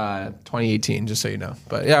league in 2018, just so you know.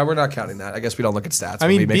 But yeah, we're not counting that. I guess we don't look at stats. I when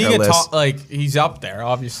we mean, make being our a list. top, like, he's up there,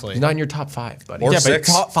 obviously. He's not in your top 5, buddy. Or yeah, 6.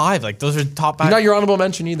 but top 5, like, those are top 5. He's not your honorable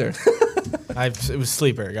mention either. It was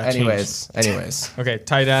sleeper. It got anyways. changed. Okay,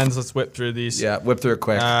 tight ends. Let's whip through these. Yeah, whip through it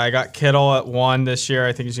quick. I got Kittle at 1 this year.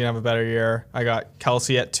 I think he's gonna have a better year. I got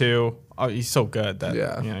Kelsey at 2. Oh, he's so good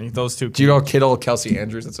that those two. Do you know Kittle, Kelsey,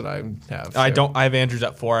 Andrews? That's what I have. I don't. I have Andrews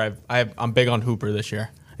at 4. I'm big on Hooper this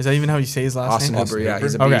year. Is that even how you say his last Austin name? Hooper, yeah,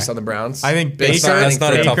 he's a Okay. beast on the Browns. I think Big Baker. signing That's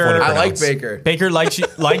not a for- tough one to I like pronounce. Baker. Baker liked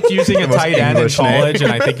using a most tight end in English name. college,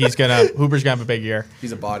 and I think Hooper's gonna have a big year.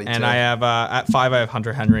 He's a body. And too. I have at 5, I have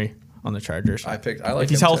Hunter Henry on the Chargers. I like if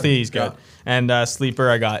he's him healthy, too. he's good. Yeah. And sleeper,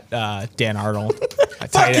 I got Dan Arnold.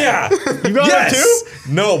 Fuck yeah! You got him too?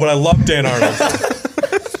 No, but I love Dan Arnold.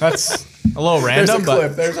 That's a little There's random, a but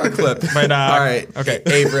clip. There's our clip. But, all right. okay.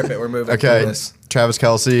 Abe, rip it. We're moving. Okay, through this. Travis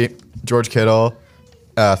Kelce, George Kittle,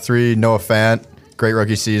 3 Noah Fant. Great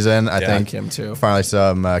rookie season. I think him too. Finally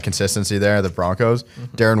some consistency there. The Broncos.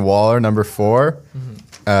 Darren Waller, number 4,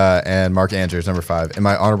 and Mark Andrews, number 5. And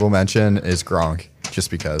my honorable mention is Gronk, just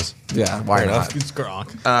because. Yeah, why not? It's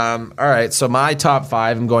Gronk. All right, so my top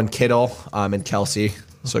 5, I'm going Kittle and Kelsey.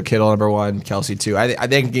 So Kittle number 1, Kelsey 2. I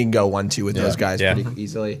think you can go 1, 2 with those guys Yeah. pretty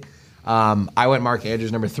easily. I went Mark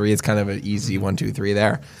Andrews number 3. It's kind of an easy 1, 2, 3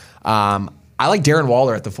 there. I like Darren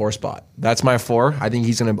Waller at the 4 spot. That's my 4. I think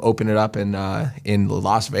he's going to open it up in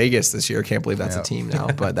Las Vegas this year. Can't believe that's a team now,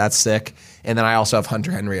 but that's sick. And then I also have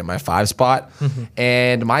Hunter Henry at my 5 spot.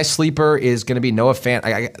 And my sleeper is going to be Noah Fant.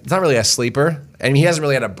 It's not really a sleeper. I mean, he hasn't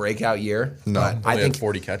really had a breakout year. No. but I Only think had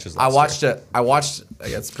 40 catches I last watched I watched.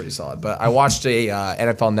 It's pretty solid, but I watched a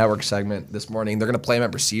NFL Network segment this morning. They're going to play him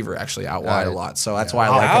at receiver, actually out wide a lot. So that's why I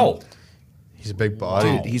like him. He's a big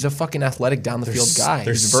body. Dude, he's a fucking athletic down the field guy.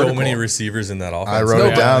 There's He's so vertical. many receivers in that offense. I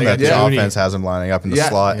wrote it down that the Yeah. offense has him lining up in the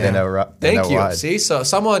slot and out Thank you. wide. See, so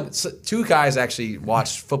 2 guys actually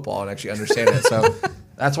watch football and actually understand it. So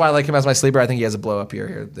that's why I like him as my sleeper. I think he has a blow up year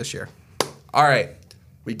here this year. All right,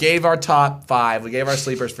 we gave our top 5. We gave our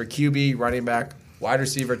sleepers for QB, running back, wide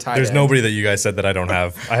receiver, tight There's end. nobody that you guys said that I don't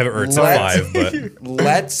have. I have Ertz at 5, but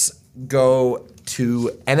Let's go to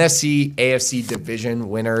NFC, AFC division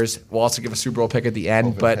winners. We'll also give a Super Bowl pick at the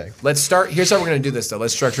end. But pick. let's start. Here's how we're going to do this, though.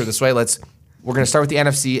 Let's structure it this way. We're going to start with the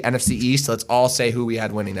NFC East. Let's all say who we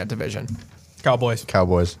had winning that division. Cowboys.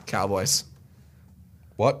 Cowboys. Cowboys.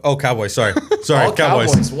 what? Oh, Cowboys. Sorry, All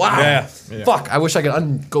Cowboys. Wow. Yeah. Fuck. I wish I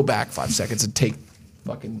could go back 5 seconds and take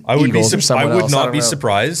fucking I would Eagles or I someone would else. I not don't be know.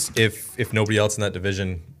 surprised if nobody else in that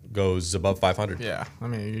division goes above 500. Yeah, I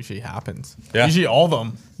mean, it usually happens. Yeah. Usually all of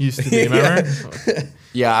them used to be, remember?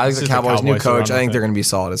 Yeah, I think It's the just the Cowboys, new Cowboys who coach. run I think with they're it. going to be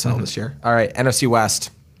solid as hell this year. All right, NFC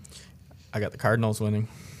West. I got the Cardinals winning.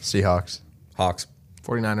 Seahawks. Hawks.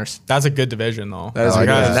 49ers. That's a good division, though. That is I a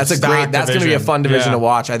good like division. that. That's a Stacked great. That's going to be a fun division Yeah. to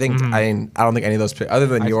watch. I think. I don't think any of those, other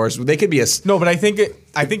than yours, they could be a. No, but I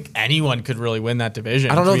think anyone could really win that division.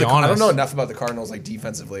 I don't know. To be honest. I don't know enough about the Cardinals like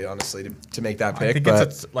defensively, honestly, to make that I pick. think but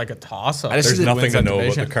it's like a toss-up. I just There's think nothing wins to that know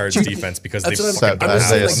division. about the Cards defense because they That's what I'm fucking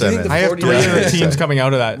saying. I'm just saying, Isaiah like, do you think Simmons. the I have 3 other 49ers teams coming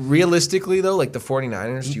out of that. realistically, though, like the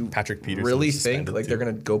 49ers, do you Patrick Peterson really was think suspended, like too. they're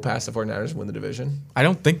going to go past the 49ers and win the division? I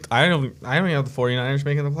don't even have the 49ers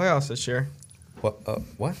making the playoffs this year.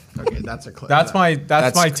 What? Okay, that's a clip. That's my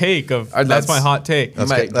take of that's my hot take.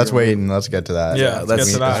 Let's wait and let's get to that. Yeah, let's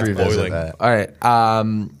get to that. Let's revisit Boiling. that. All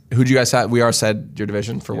right. Who do you guys have? We already said your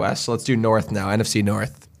division for West. So let's do North now. NFC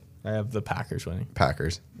North. I have the Packers winning.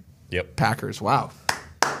 Packers. Yep. Packers. Wow.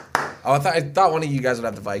 Oh, I thought one of you guys would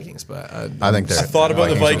have the Vikings, but I think they're. I thought about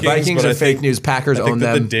the Vikings. Vikings but are I fake think, news. Packers I think own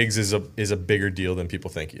that them. the Diggs is a bigger deal than people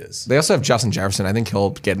think he is. They also have Justin Jefferson. I think he'll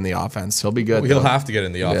get in the offense. He'll be good. He'll though. have to get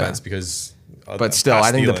in the offense because. But still, past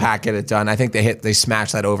I think the stealing. Pack get it done. I think they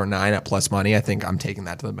smashed that over 9 at plus money. I think I'm taking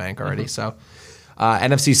that to the bank already. So,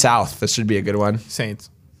 NFC South. This should be a good one. Saints.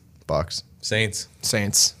 Bucks. Saints.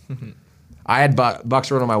 Saints. I had Bucks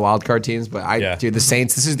were one of my wild card teams, but dude, the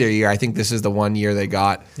Saints. This is their year. I think this is the one year they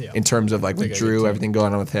got in terms of like with got a Drew, good team. everything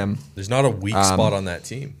going on with him. There's not a weak spot on that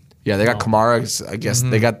team. Yeah, they got Kamara. I guess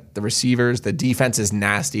they got the receivers. The defense is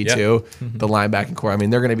nasty Yeah. too. The linebacking core. I mean,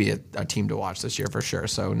 they're going to be a team to watch this year for sure.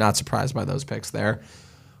 So not surprised by those picks there.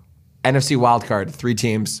 NFC wild card, 3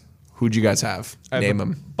 teams. Who'd you guys have? I have Name the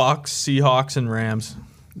them. Bucks, Seahawks, and Rams.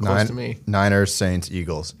 Close to me. Niners, Saints,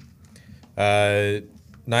 Eagles.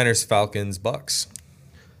 Niners, Falcons, Bucks.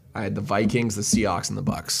 I had the Vikings, the Seahawks, and the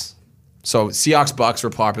Bucks. So Seahawks, Bucks were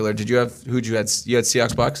popular. Did you have who'd you had? You had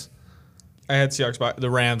Seahawks, Bucks. I had Seahawks, but the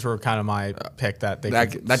Rams were kind of my pick that they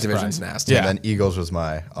That could division's surprise. nasty. Yeah. And then Eagles was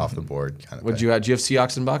my off the board kind of. Would pick. you have? Did you have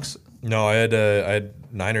Seahawks and Bucks? No, I had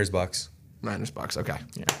Niners, Bucks. Niners, Bucks. Okay.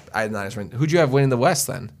 Yeah. I had Niners win. Who'd you have winning the West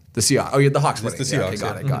then? The Seahawks. Oh, you had the Hawks winning. the Yeah, okay,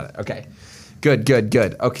 Seahawks, got it. Okay.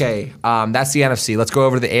 Good. Okay. That's the NFC. Let's go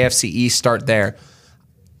over to the AFC East. Start there.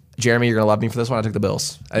 Jeremy, you're gonna love me for this one. I took the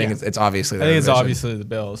Bills. I think it's obviously. I Their think it's division. obviously the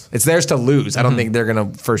Bills. It's theirs to lose. I don't think they're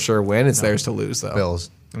gonna for sure win. It's theirs to lose though.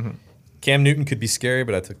 Bills. Cam Newton could be scary,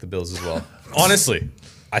 but I took the Bills as well. Honestly,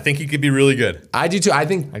 I think he could be really good. I do too. I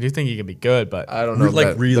think I do think he can be good, but I don't know. Like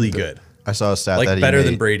but- really good. I saw a stat Like that he better made,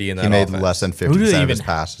 than Brady in that He made offense. less than Who do they 50% of his even-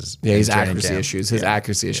 passes. Yeah, his in training accuracy camp. issues. His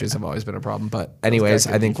accuracy issues have always been a problem. But anyways,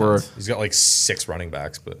 I think He's got like 6 running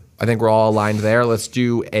backs, but we're all aligned there. Let's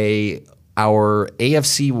do our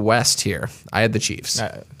AFC West here. I had the Chiefs.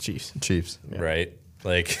 Chiefs. Chiefs. right.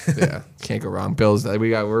 Like Yeah, can't go wrong. Bills.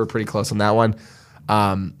 We're pretty close on that one.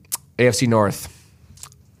 AFC North.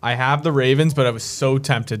 I have the Ravens, but I was so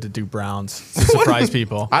tempted to do Browns to surprise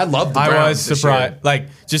people. I love the I Browns was this surprised, year. like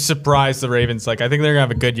just surprised the Ravens. Like I think they're gonna have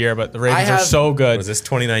a good year, but the Ravens have- are so good. was this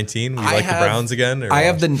 2019? We I like have- the Browns again? Or I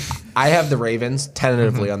what? have the Ravens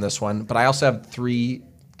tentatively on this one, but I also have 3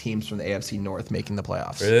 teams from the AFC North making the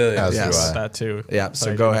playoffs. Really? As Yes. do I. That too. Yeah. So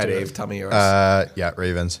But I go didn't ahead, do it. Ave. Tell me yours. Yeah,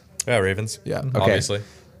 Ravens. Yeah, Ravens. Yeah, okay. Obviously.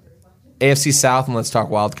 AFC South, and let's talk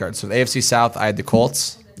wild cards. So the AFC South, I had the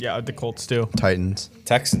Colts. Yeah, the Colts too. Titans.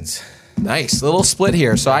 Texans. Nice little split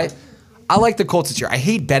here. So I like the Colts this year. I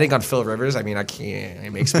hate betting on Phil Rivers. I mean, I can't.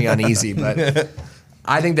 It makes me uneasy, but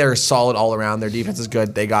I think they're solid all around. Their defense is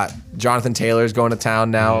good. They got Jonathan Taylor's going to town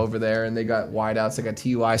now over there, and they got wideouts. They got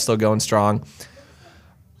TUI still going strong.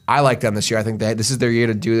 I like them this year. I think this is their year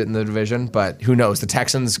to do it in the division, but who knows? The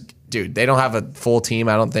Texans, dude, they don't have a full team,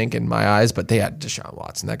 I don't think, in my eyes, but they had Deshaun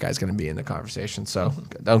Watson. That guy's going to be in the conversation, so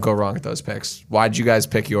don't go wrong with those picks. Why'd you guys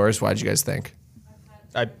pick yours? Why'd you guys think?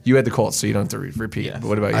 You had the Colts, so you don't have to repeat. Yeah. But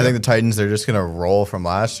what about you? I think the Titans, they're just going to roll from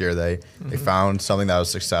last year. They found something that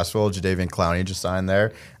was successful. Jadeveon Clowney just signed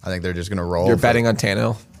there. I think they're just going to roll. You're betting on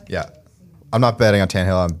Tannehill? Yeah. I'm not betting on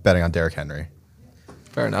Tannehill. I'm betting on Derrick Henry.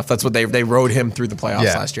 Fair enough. That's what they rode him through the playoffs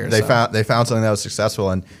last year. They so. found something that was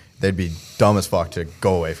successful, and they'd be dumb as fuck to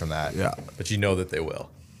go away from that. Yeah. But you know that they will.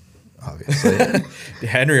 Obviously.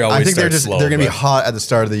 Henry always I think starts slow. they're going to be but- hot at the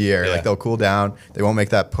start of the year. Yeah. Like they'll cool down. They won't make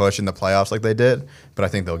that push in the playoffs like they did, but I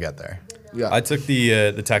think they'll get there. Yeah. I took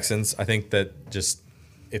the Texans. I think that just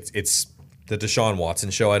it's the Deshaun Watson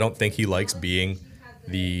show. I don't think he likes being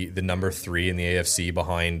the number 3 in the AFC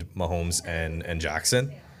behind Mahomes and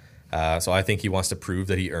Jackson. So I think he wants to prove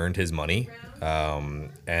that he earned his money. And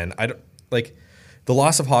I don't like the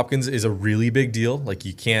loss of Hopkins is a really big deal. Like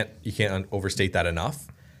you can't overstate that enough.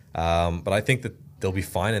 But I think that they'll be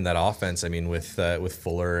fine in that offense. I mean, with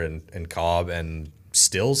Fuller and Cobb and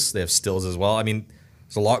Stills, they have Stills as well. I mean,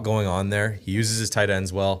 there's a lot going on there. He uses his tight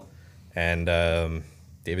ends well, and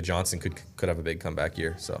David Johnson could have a big comeback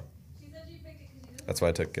year. So that's why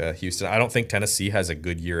I took Houston. I don't think Tennessee has a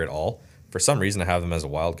good year at all. For some reason, I have them as a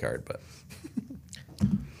wild card, but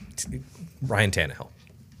Ryan Tannehill.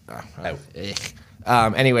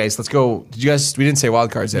 Out. Anyways, let's go. Did you guys? We didn't say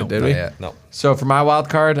wild cards yet, did we? not yet. No. So for my wild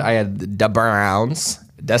card, I had the Browns,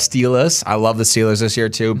 the Steelers. I love the Steelers this year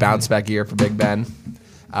too. Bounce back year for Big Ben.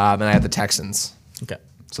 And I had the Texans. Okay.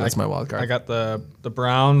 So that's my wild card. I got the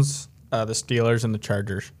Browns, the Steelers, and the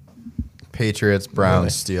Chargers. Patriots,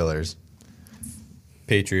 Browns, Steelers.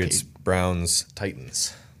 Patriots, Browns,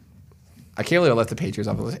 Titans. I can't believe I left the Patriots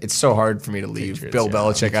off the list. It's so hard for me to leave Patriots, Bill yeah.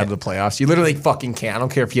 Belichick out of the playoffs. You literally fucking can't. I don't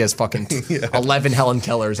care if he has fucking 11 Helen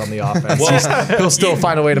Kellers on the offense. He'll still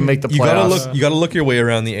find a way to make the playoffs. You gotta look your way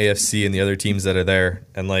around the AFC and the other teams that are there.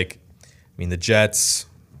 And like, I mean, the Jets,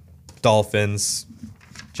 Dolphins,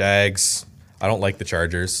 Jags. I don't like the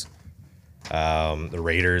Chargers. The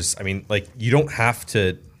Raiders. I mean, like, you don't have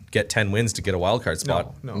to get 10 wins to get a wild card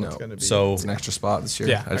spot. No, it's gonna be. So It's an extra spot this year.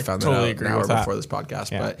 Yeah, I I found totally that out agree an hour with that. before this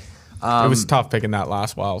podcast. Yeah. But it was tough picking that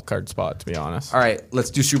last wild card spot, to be honest. all right, let's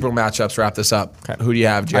do Super Bowl matchups. Wrap this up. Okay. Who do you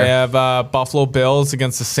have, I Jared? have Buffalo Bills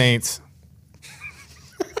against the Saints.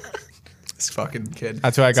 This fucking kid.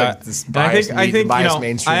 That's who I It's got. like this And I biased think you biased know,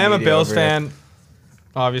 mainstream I am a media Bills over here. fan.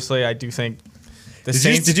 Obviously, I do think the did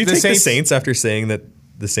Saints. you take the Saints after saying that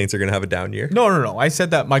the Saints are going to have a down year? No. I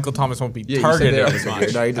said that Michael Thomas won't be Yeah, you said targeted they are as a good much.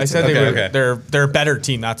 year. No, you did I say said that. they're a better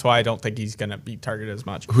team. That's why I don't think he's going to be targeted as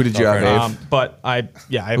much. Who did you have, Dave? But I have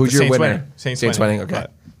Who's the your Saints winner? winning. Saints winning, okay.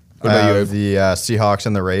 but- What I about you, have Abe? the Seahawks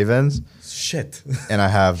and the Ravens, Shit. and I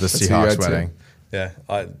have the who you Seahawks had too. winning. Yeah,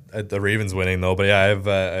 the Ravens winning though, but yeah, I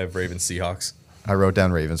have Ravens Seahawks. I wrote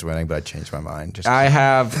down Ravens winning, but I changed my mind. Just I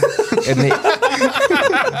have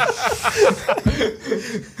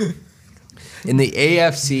in the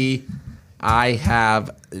AFC, I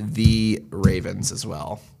have the Ravens as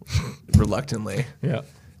well, reluctantly. Yeah.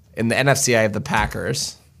 In the NFC, I have the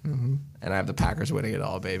Packers, and I have the Packers winning it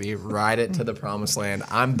all, baby. Ride it to the promised land.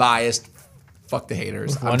 I'm biased. Fuck the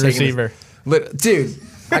haters. I'm one taking receiver. Dude,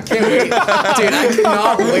 I can't wait. Dude, I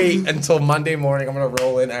cannot wait until Monday morning. I'm gonna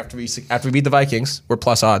roll in after we beat the Vikings. We're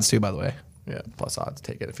plus odds too, by the way. Yeah. Plus odds.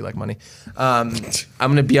 Take it if you like money. I'm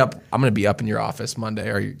gonna be up in your office Monday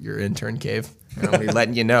or your intern cave, and I'm gonna be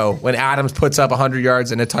letting you know when Adams puts up 100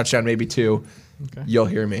 yards and a touchdown, maybe two. Okay. You'll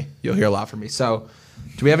hear me. You'll hear a lot from me. So,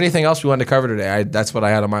 do we have anything else we wanted to cover today? That's what I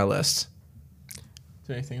had on my list. Is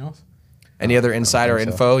there anything else? Any other insider think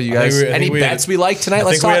so. info? You I think guys? we- I Any think we had- bets we like tonight? I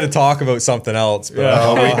Let's think we had talk. to talk about something else, but Yeah. I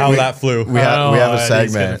don't know how that flew. we I have don't we have know a how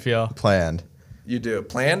Eddie's gonna segment feel. planned. You do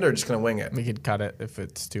planned or just gonna wing it? We could cut it if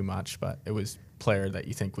it's too much, but it was player that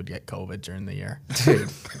you think would get COVID during the year. Dude.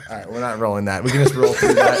 All right, we're not rolling that. We can just roll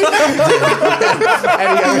through that.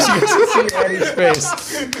 Eddie, I wish you guys could see Eddie's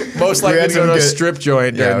face. Most likely had to go some to a good- strip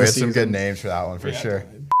joint Yeah, during we the had some season. good names for that one for sure.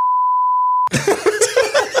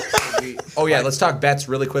 Oh yeah, let's talk bets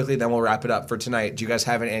really quickly, then we'll wrap it up for tonight. Do you guys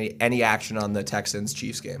have any action on the Texans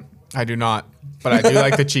Chiefs game? I do not, but I do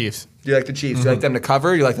like the Chiefs. Do you like the Chiefs? Do you like them to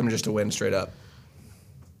cover? Or you like them just to win straight up?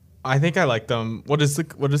 I think I like them. What is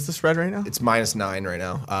the spread right now? It's -9 right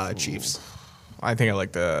now. Chiefs. I think I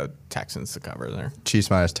like the Texans to cover there. Chiefs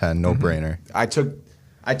 -10, no brainer. I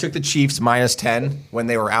took the Chiefs -10 when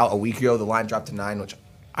they were out a week ago. The line dropped to 9, which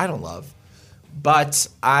I don't love. But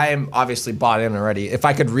I'm obviously bought in already. If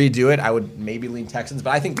I could redo it, I would maybe lean Texans.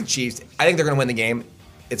 But I think the Chiefs, I think they're going to win the game.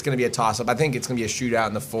 It's going to be a toss-up. I think it's going to be a shootout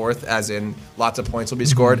in the fourth, as in lots of points will be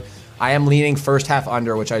scored. I am leaning first half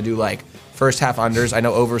under, which I do like. First half unders. I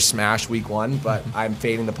know over smashed week 1, but I'm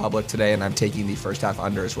fading the public today, and I'm taking the first half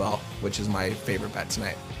under as well, which is my favorite bet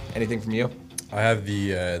tonight. Anything from you? I have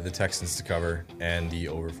the Texans to cover and the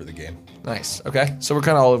over for the game. Nice. Okay. So we're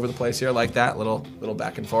kind of all over the place here, like that, little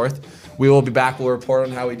back and forth. We will be back. We'll report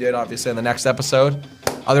on how we did, obviously, in the next episode.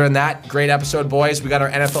 Other than that, great episode, boys. We got our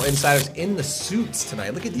NFL insiders in the suits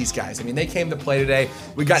tonight. Look at these guys. I mean, they came to play today.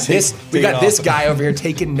 We got this guy over here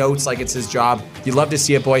taking notes like it's his job. You love to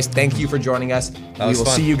see it, boys. Thank you for joining us. We was will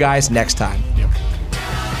fun. see you guys next time.